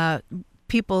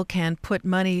people can put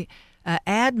money,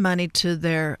 add money to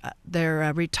their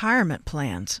retirement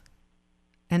plans.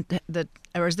 And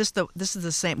or is this this is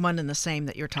the same one and the same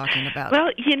that you're talking about?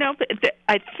 Well,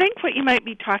 I think what you might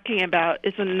be talking about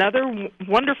is another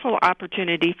wonderful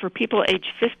opportunity for people age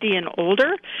 50 and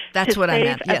older to save I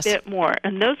meant. Yes. a bit more,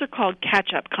 and those are called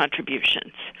catch-up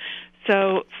contributions.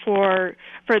 So for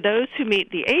those who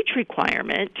meet the age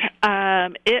requirement,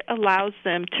 it allows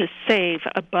them to save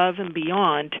above and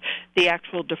beyond the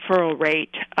actual deferral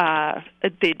rate,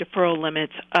 the deferral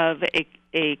limits of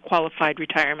a qualified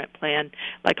retirement plan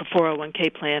like a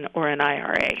 401k plan or an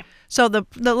IRA. So the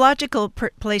logical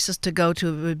places to go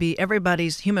to would be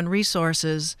everybody's human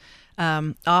resources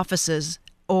offices,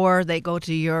 or they go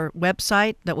to your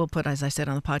website that we'll put, as I said,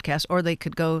 on the podcast, or they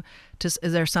could go to,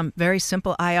 is there some very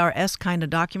simple IRS kind of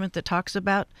document that talks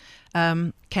about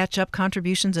catch-up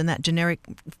contributions in that generic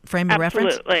frame of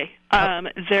reference? Absolutely.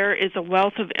 There is a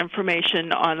wealth of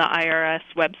information on the IRS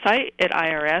website at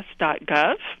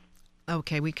irs.gov.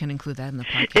 Okay, we can include that in the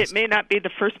podcast. It may not be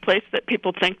the first place that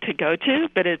people think to go to,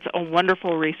 but it's a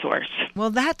wonderful resource.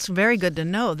 Well, that's very good to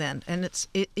know then, and it's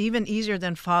even easier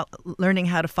than learning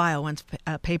how to file one's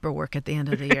paperwork at the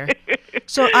end of the year.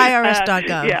 So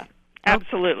irs.gov. Yeah,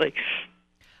 absolutely.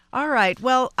 All right.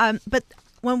 Well, but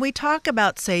when we talk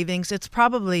about savings, it's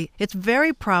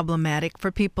very problematic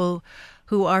for people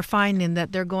who are finding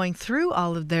that they're going through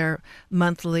all of their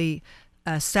monthly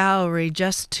salary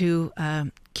just to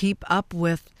keep up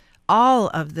with all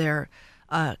of their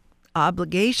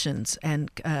obligations and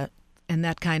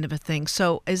that kind of a thing.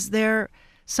 So is there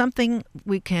something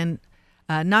we can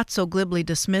not so glibly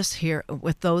dismiss here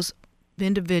with those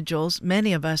individuals,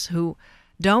 many of us who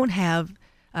don't have,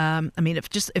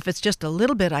 if it's just a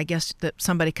little bit, I guess, that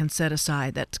somebody can set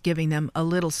aside, that's giving them a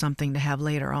little something to have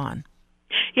later on?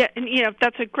 Yeah, and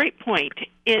that's a great point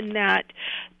in that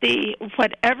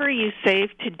whatever you save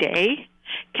today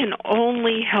can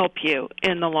only help you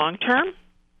in the long term,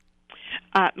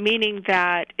 meaning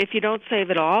that if you don't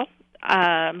save at all,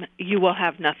 you will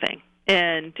have nothing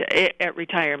at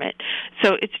retirement.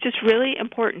 So it's just really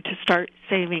important to start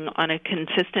saving on a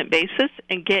consistent basis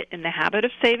and get in the habit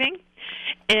of saving.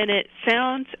 And it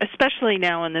sounds, especially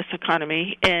now in this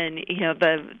economy and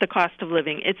the cost of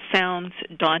living, it sounds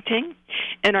daunting.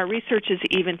 And our research has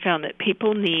even found that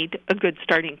people need a good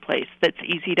starting place that's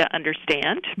easy to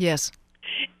understand. Yes.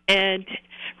 And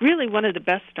really, one of the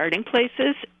best starting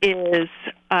places is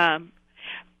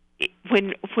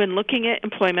when looking at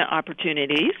employment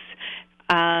opportunities.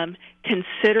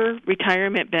 Consider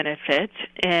retirement benefits,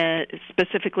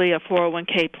 specifically a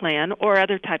 401k plan or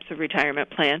other types of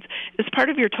retirement plans, as part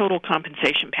of your total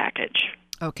compensation package.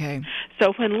 Okay.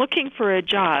 So when looking for a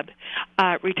job,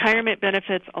 retirement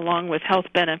benefits along with health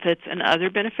benefits and other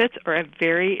benefits are a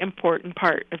very important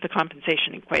part of the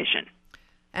compensation equation.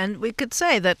 And we could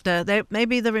say that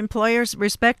maybe the employers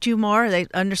respect you more. They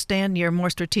understand your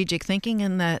more strategic thinking,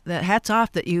 and that hats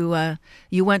off that you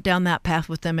went down that path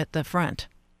with them at the front.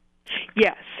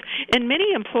 Yes, and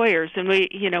many employers, and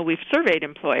we've surveyed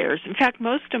employers. In fact,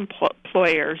 most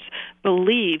employers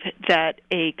believe that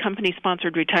a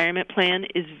company-sponsored retirement plan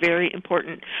is very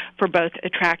important for both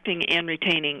attracting and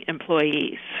retaining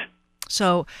employees.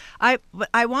 So I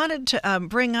wanted to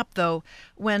bring up, though,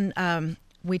 when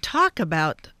we talk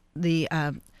about the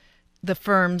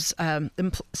firms,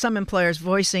 some employers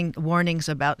voicing warnings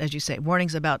about, as you say,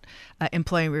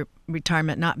 employee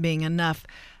retirement not being enough.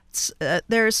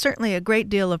 There is certainly a great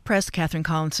deal of press, Catherine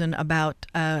Collinson, about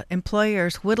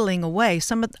employers whittling away.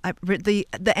 Some of the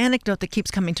anecdote that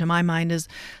keeps coming to my mind is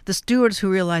the stewardess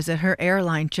who realized that her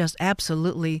airline just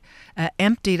absolutely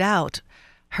emptied out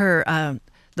her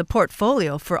the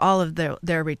portfolio for all of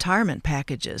their retirement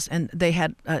packages, and they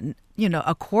had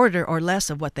a quarter or less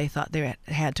of what they thought they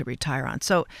had to retire on.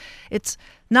 So it's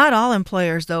not all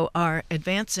employers, though, are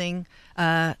advancing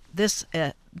this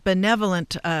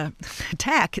benevolent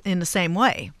tack in the same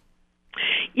way.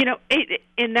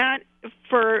 In that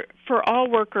for all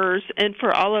workers and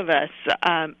for all of us,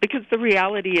 because the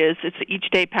reality is, it's each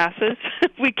day passes,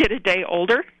 we get a day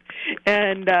older.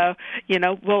 And,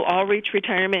 we'll all reach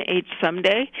retirement age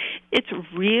someday. It's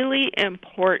really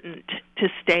important to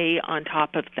stay on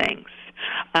top of things.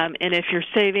 And if you're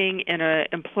saving in an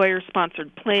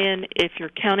employer-sponsored plan, if you're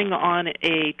counting on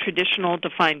a traditional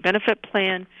defined benefit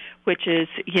plan, which is,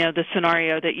 the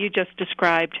scenario that you just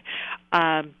described,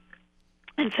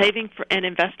 and saving and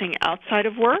investing outside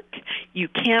of work, you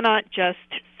cannot just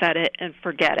set it and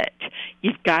forget it.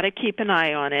 You've got to keep an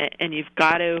eye on it, and you've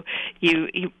got to,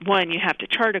 one, you have to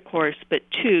chart a course, but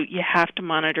two, you have to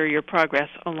monitor your progress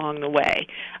along the way,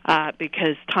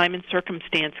 because time and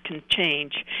circumstance can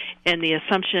change, and the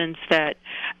assumptions that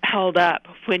held up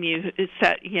when you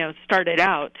started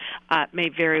out may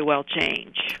very well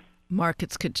change.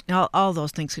 Markets could, all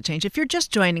those things could change. If you're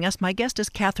just joining us, my guest is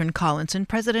Catherine Collinson,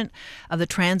 president of the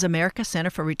Trans-America Center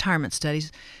for Retirement Studies.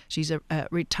 She's a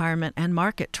retirement and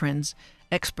market trends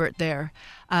expert there.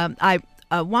 I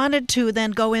wanted to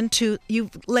then go into,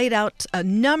 you've laid out a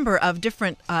number of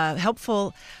different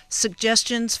helpful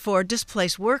suggestions for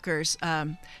displaced workers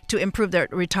to improve their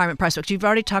retirement prospects. You've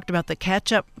already talked about the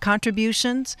catch-up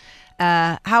contributions.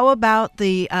 How about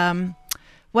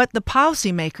what the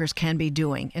policymakers can be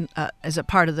doing as a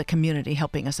part of the community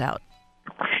helping us out?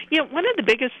 One of the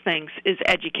biggest things is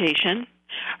education,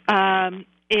 and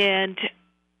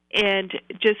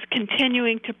just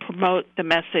continuing to promote the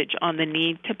message on the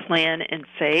need to plan and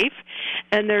save.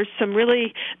 And there's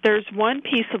one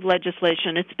piece of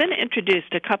legislation, it's been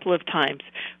introduced a couple of times,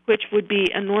 which would be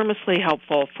enormously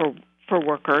helpful for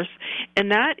workers,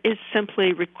 and that is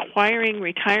simply requiring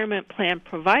retirement plan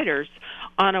providers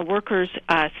on a worker's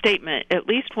statement at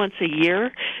least once a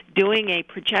year, doing a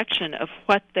projection of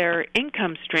what their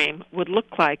income stream would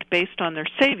look like based on their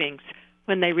savings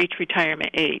when they reach retirement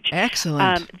age.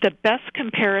 Excellent. The best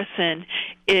comparison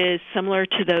is similar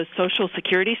to those Social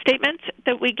Security statements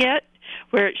that we get,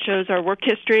 where it shows our work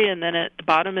history, and then at the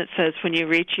bottom it says when you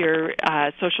reach your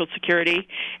Social Security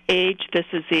age, this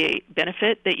is the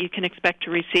benefit that you can expect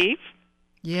to receive.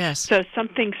 Yes. So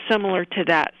something similar to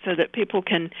that, so that people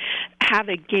can have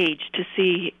a gauge to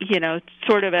see,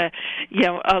 sort of a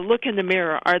look in the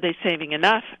mirror. Are they saving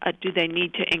enough? Do they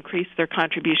need to increase their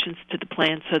contributions to the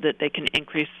plan so that they can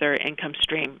increase their income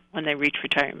stream when they reach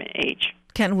retirement age?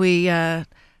 Can we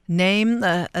name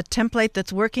a template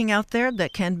that's working out there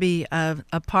that can be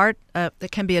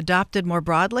that can be adopted more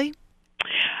broadly?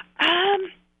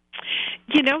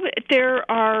 There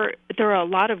are a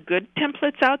lot of good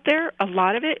templates out there. A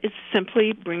lot of it is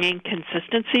simply bringing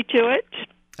consistency to it.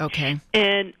 Okay.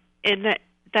 And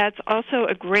that's also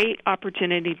a great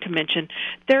opportunity to mention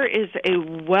there is a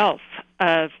wealth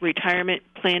of retirement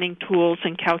planning tools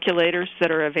and calculators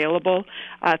that are available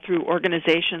through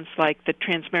organizations like the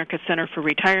Transamerica Center for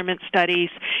Retirement Studies,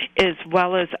 as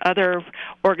well as other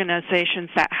organizations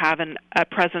that have a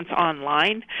presence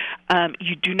online.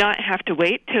 You do not have to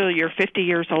wait till you're 50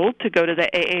 years old to go to the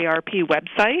AARP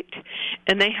website,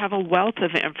 and they have a wealth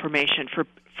of information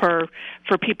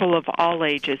for people of all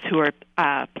ages who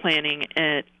are planning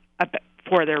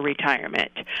for their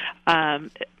retirement.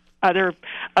 Other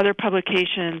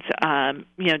publications,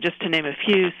 just to name a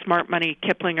few: Smart Money,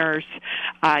 Kiplinger's,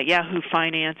 Yahoo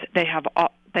Finance. They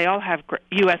all have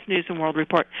U.S. News and World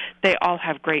Report. They all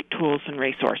have great tools and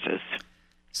resources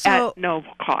at no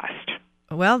cost.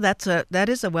 Well, that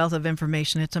is a wealth of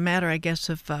information. It's a matter, I guess,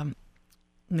 of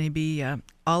maybe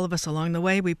all of us along the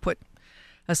way we put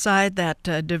aside that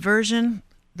diversion,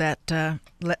 that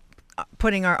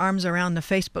putting our arms around the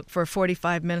Facebook for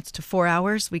 45 minutes to 4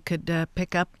 hours. We could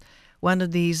pick up one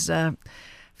of these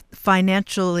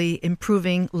financially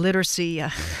improving literacy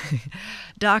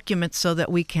documents so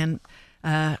that we can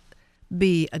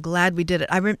be glad we did it.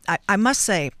 I must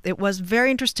say, it was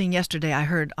very interesting yesterday. I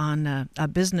heard on a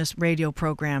business radio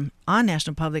program on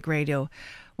National Public Radio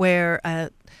where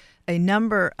a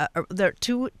number, there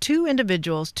are two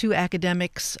individuals, two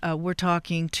academics, were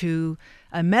talking to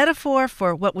a metaphor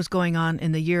for what was going on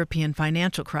in the European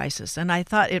financial crisis. And I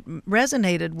thought it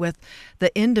resonated with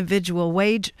the individual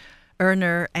wage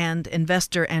earner and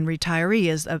investor and retiree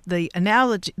is the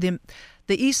analogy, the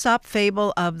Aesop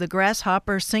fable of the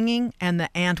grasshopper singing and the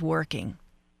ant working.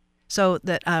 So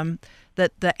that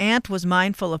the ant was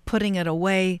mindful of putting it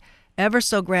away ever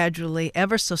so gradually,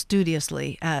 ever so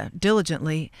studiously,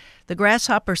 diligently. The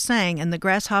grasshopper sang, and the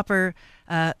grasshopper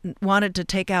wanted to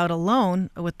take out a loan.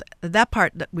 With that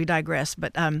part, that we digress.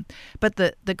 But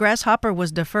the grasshopper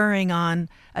was deferring on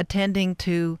attending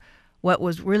to what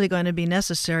was really going to be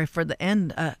necessary for the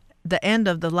end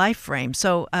of the life frame.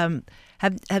 So,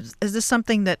 is this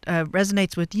something that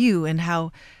resonates with you, and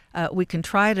how we can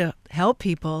try to help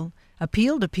people,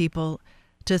 appeal to people,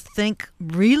 to think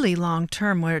really long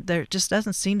term, where there just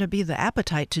doesn't seem to be the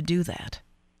appetite to do that?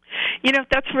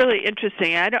 That's really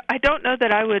interesting. I don't know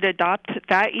that I would adopt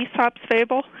that Aesop's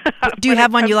fable. Do you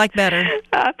have one you like better?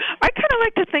 I kind of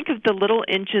like to think of the little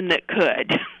engine that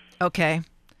could. Okay.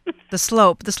 The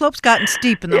slope's gotten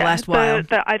steep in the last while.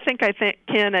 I think I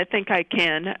can.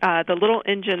 The little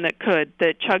engine that could,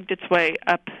 that chugged its way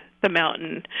up the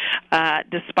mountain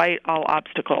despite all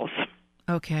obstacles.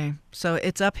 Okay, so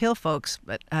it's uphill, folks,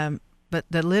 but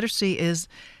the literacy is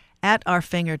at our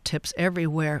fingertips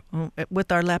everywhere,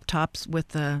 with our laptops, with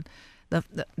the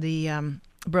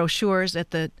brochures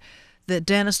at the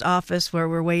dentist office where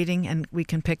we're waiting, and we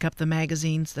can pick up the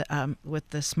magazines with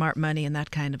the Smart Money and that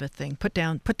kind of a thing. Put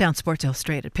down Sports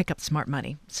Illustrated, pick up Smart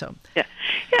Money. So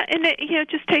and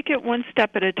just take it one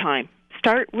step at a time.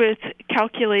 Start with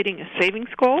calculating a savings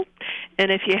goal,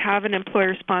 and if you have an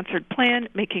employer-sponsored plan,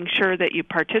 making sure that you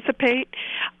participate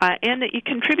and that you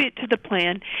contribute to the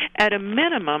plan at a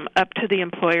minimum up to the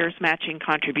employer's matching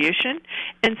contribution,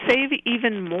 and save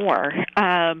even more.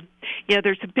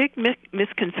 There's a big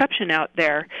misconception out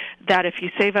there that if you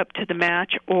save up to the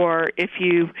match, or if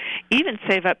you even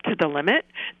save up to the limit,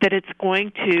 that it's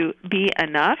going to be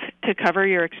enough to cover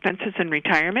your expenses in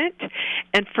retirement.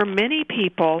 And for many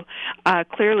people,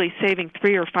 clearly saving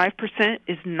 3 or 5%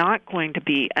 is not going to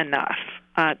be enough.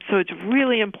 So it's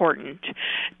really important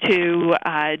to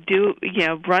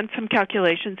run some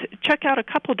calculations. Check out a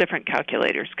couple different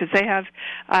calculators because they have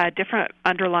different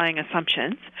underlying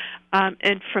assumptions.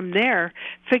 And from there,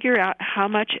 figure out how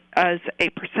much as a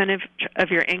percentage of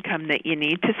your income that you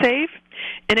need to save.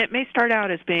 And it may start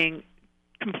out as being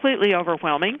completely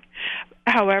overwhelming.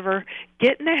 However,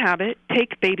 get in the habit,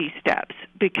 take baby steps,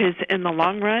 because in the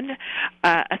long run,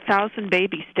 1,000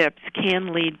 baby steps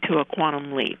can lead to a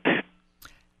quantum leap.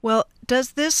 Well,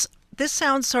 does this this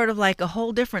sounds sort of like a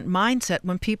whole different mindset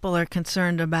when people are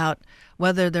concerned about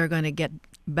whether they're going to get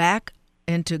back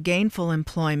into gainful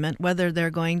employment, whether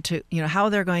they're going to, how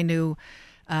they're going to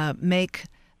make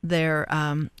their,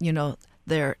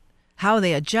 their how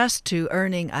they adjust to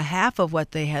earning a half of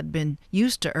what they had been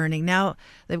used to earning. Now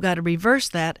they've got to reverse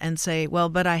that and say, well,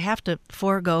 but I have to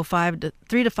forego 3 to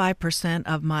 5%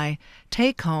 of my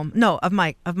take home, of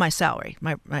my salary,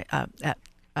 my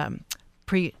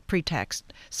pre-tax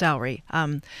salary.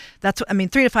 That's 3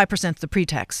 to 5% is the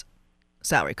pre-tax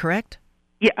salary, correct?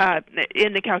 Yeah,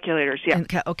 in the calculators, yeah.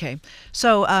 Okay,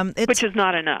 so which is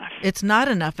not enough. It's not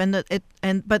enough,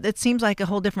 but it seems like a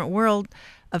whole different world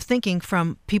of thinking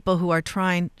from people who are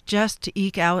trying just to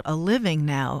eke out a living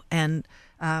now, and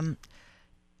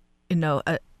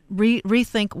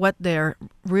rethink what their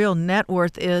real net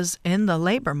worth is in the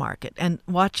labor market, and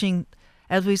watching,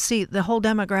 as we see, the whole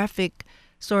demographic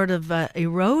sort of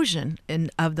erosion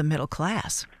of the middle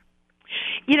class.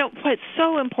 What's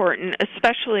so important,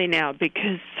 especially now,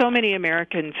 because most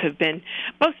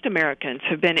Americans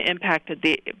have been impacted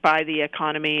by the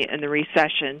economy and the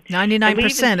recession.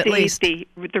 99% at least. The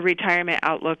retirement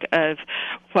outlook of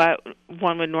what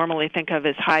one would normally think of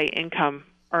as high income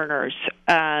earners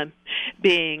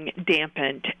being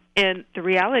dampened. And the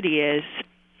reality is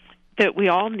that we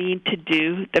all need to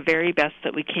do the very best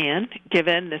that we can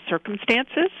given the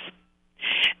circumstances,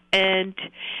 and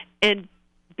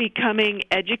becoming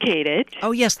educated.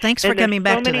 Oh, yes. Thanks for coming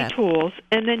back to that. There's so many tools,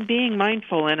 and then being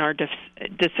mindful in our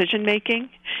decision making.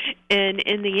 And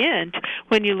in the end,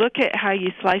 when you look at how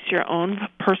you slice your own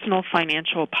personal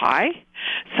financial pie,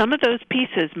 some of those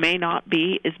pieces may not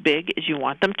be as big as you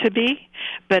want them to be,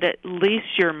 but at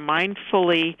least you're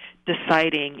mindfully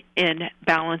deciding in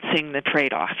balancing the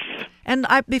trade-offs. And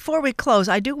before we close,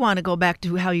 I do want to go back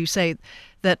to how you say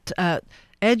that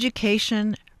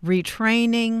education,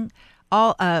 retraining,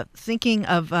 all thinking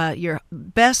of your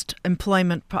best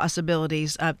employment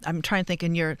possibilities. I'm trying to think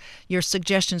in your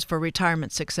suggestions for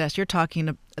retirement success. You're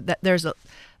talking that there's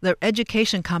the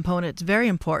education component. It's very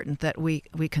important that we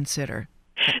consider.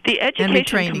 The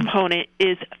education component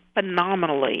is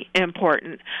phenomenally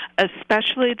important,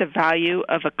 especially the value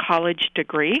of a college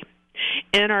degree.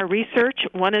 In our research,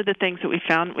 one of the things that we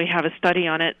found, we have a study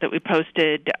on it that we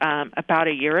posted about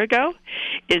a year ago,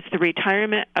 is the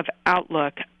retirement of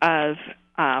outlook of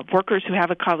workers who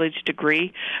have a college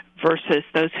degree versus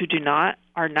those who do not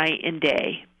are night and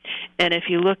day. And if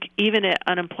you look even at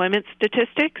unemployment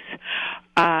statistics,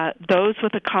 those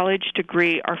with a college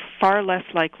degree are far less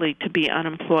likely to be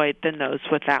unemployed than those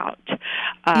without.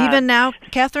 Even now,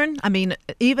 Catherine,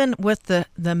 even with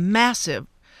the massive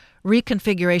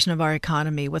reconfiguration of our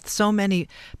economy, with so many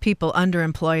people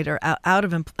underemployed or out of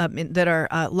that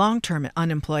are long-term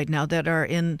unemployed now, that are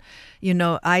in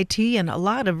IT and a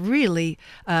lot of really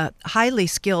highly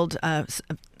skilled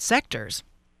sectors.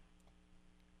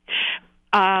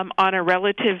 On a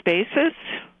relative basis,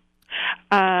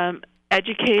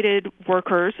 educated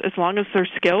workers, as long as their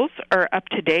skills are up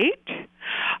to date,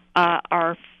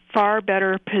 are far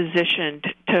better positioned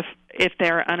to, if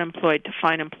they're unemployed, to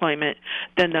find employment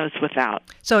than those without.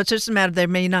 So it's just a matter of they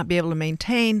may not be able to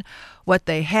maintain what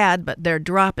they had, but their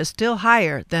drop is still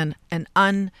higher than an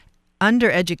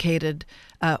undereducated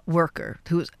worker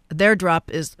their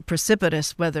drop is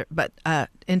precipitous,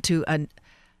 into a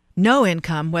no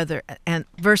income,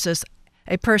 versus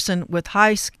a person with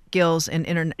high skills in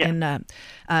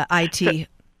IT.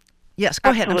 Yes,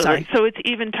 go ahead. I'm sorry. So it's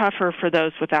even tougher for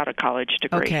those without a college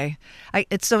degree. Okay.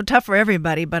 It's so tough for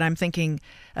everybody, but I'm thinking,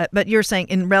 but you're saying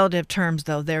in relative terms,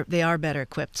 though, they are better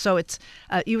equipped. So it's,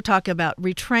 you talk about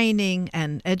retraining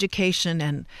and education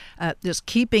and just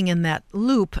keeping in that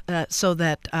loop so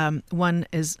that one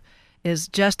is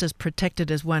just as protected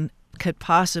as one could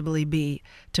possibly be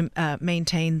to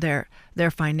maintain their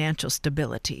financial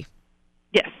stability.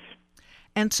 Yes.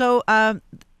 And so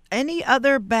any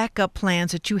other backup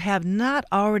plans that you have not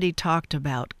already talked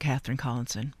about, Catherine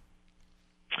Collinson?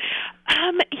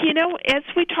 As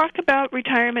we talk about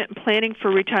retirement and planning for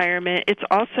retirement, it's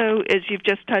also, as you've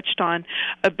just touched on,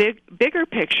 a bigger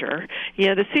picture.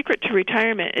 The secret to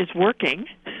retirement is working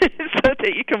so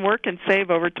that you can work and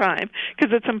save over time,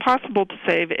 because it's impossible to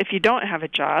save if you don't have a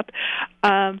job.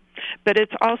 But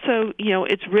it's also,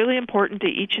 it's really important to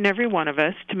each and every one of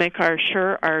us to make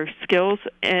sure our skills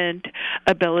and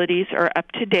abilities are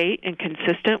up to date and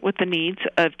consistent with the needs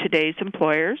of today's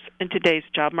employers and today's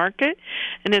job market.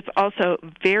 And it's also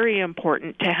very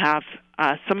important to have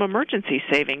some emergency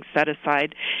savings set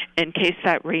aside in case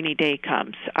that rainy day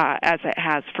comes, as it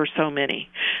has for so many.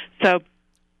 So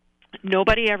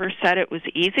nobody ever said it was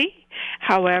easy.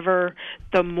 However,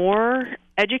 the more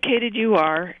educated you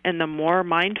are and the more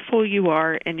mindful you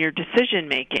are in your decision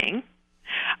making,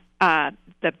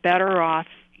 the better off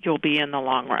you'll be in the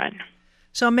long run.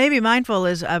 So maybe mindful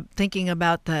is thinking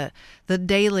about the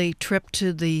daily trip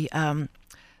to the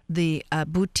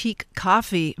boutique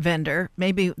coffee vendor.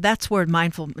 Maybe that's where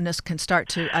mindfulness can start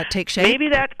to take shape. Maybe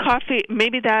that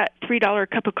 $3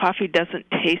 cup of coffee doesn't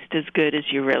taste as good as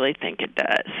you really think it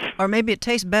does. Or maybe it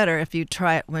tastes better if you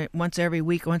try it once every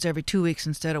week, once every 2 weeks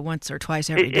instead of once or twice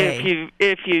every day.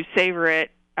 If you savor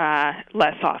it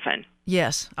less often.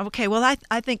 Yes. Okay. Well,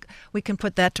 I think we can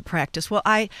put that to practice. Well,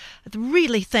 I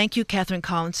really thank you, Catherine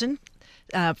Collinson,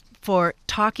 for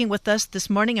talking with us this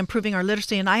morning, improving our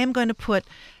literacy. And I am going to put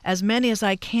as many as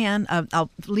I can.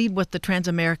 I'll lead with the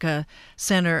Transamerica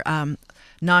Center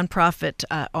nonprofit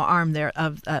arm there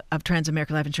of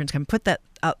Transamerica Life Insurance Company. Put that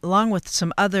along with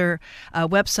some other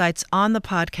websites on the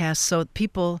podcast so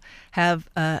people have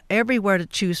everywhere to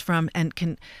choose from and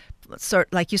can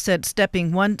sort, like you said,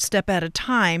 stepping one step at a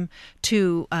time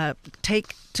to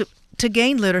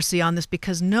gain literacy on this,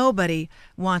 because nobody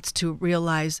wants to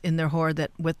realize in their horror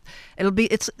that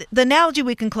it's the analogy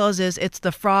we can close is it's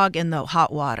the frog in the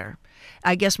hot water.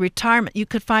 I guess retirement, you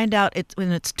could find out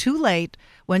when it's too late,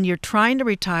 when you're trying to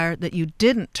retire, that you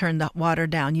didn't turn the water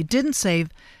down, you didn't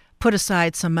put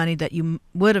aside some money that you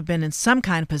would have been in some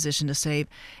kind of position to save,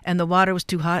 and the water was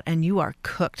too hot and you are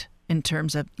cooked in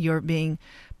terms of your being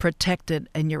protected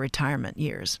in your retirement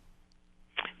years.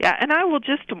 Yeah, and I will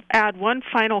just add one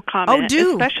final comment,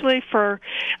 especially for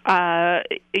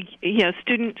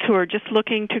students who are just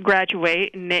looking to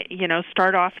graduate and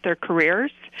start off their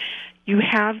careers. You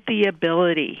have the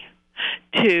ability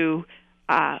to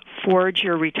forge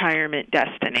your retirement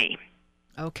destiny.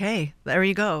 Okay, there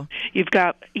you go. You've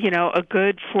got, a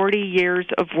good 40 years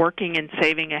of working and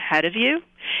saving ahead of you.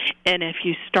 And if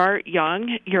you start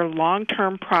young, your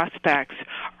long-term prospects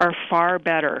are far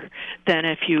better than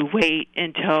if you wait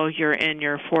until you're in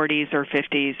your 40s or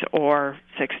 50s or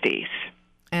 60s.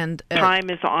 And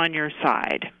time is on your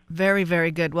side. Very,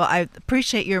 very good. Well, I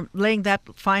appreciate your laying that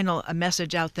final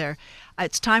message out there.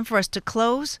 It's time for us to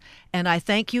close, and I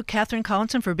thank you, Catherine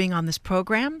Collinson, for being on this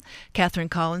program. Catherine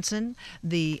Collinson,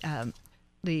 oh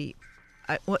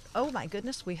my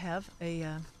goodness, we have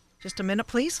a just a minute,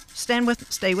 please.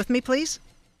 Stay with me, please.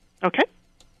 Okay.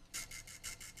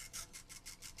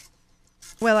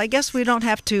 Well, I guess we don't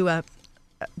have to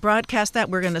broadcast that.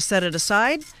 We're going to set it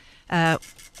aside.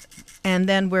 And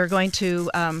then we're going to,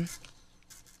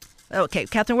 okay,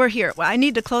 Catherine, we're here. Well, I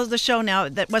need to close the show now.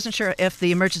 That wasn't sure if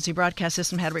the emergency broadcast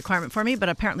system had a requirement for me, but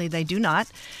apparently they do not.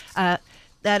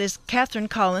 That is Catherine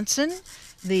Collinson,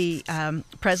 the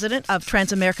president of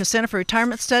Transamerica Center for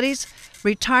Retirement Studies,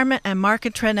 retirement and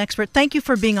market trend expert. Thank you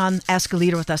for being on Ask a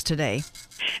Leader with us today.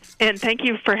 And thank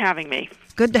you for having me.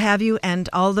 Good to have you, and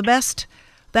all the best.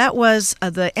 That was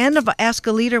the end of Ask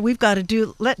a Leader. We've got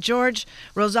to let George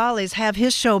Rosales have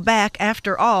his show back.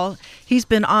 After all, he's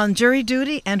been on jury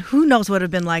duty, and who knows what it would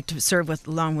have been like to serve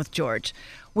along with George.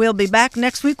 We'll be back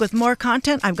next week with more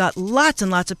content. I've got lots and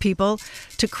lots of people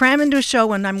to cram into a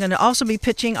show, and I'm going to also be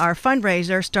pitching our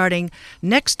fundraiser starting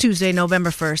next Tuesday,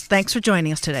 November 1st. Thanks for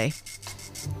joining us today.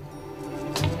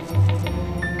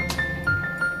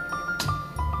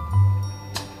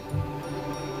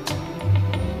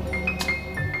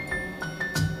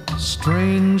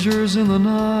 Strangers in the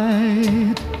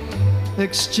night,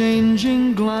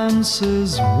 exchanging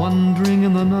glances, wandering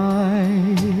in the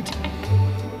night.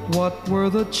 What were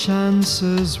the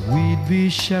chances we'd be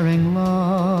sharing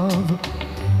love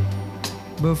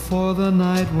before the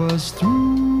night was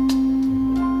through?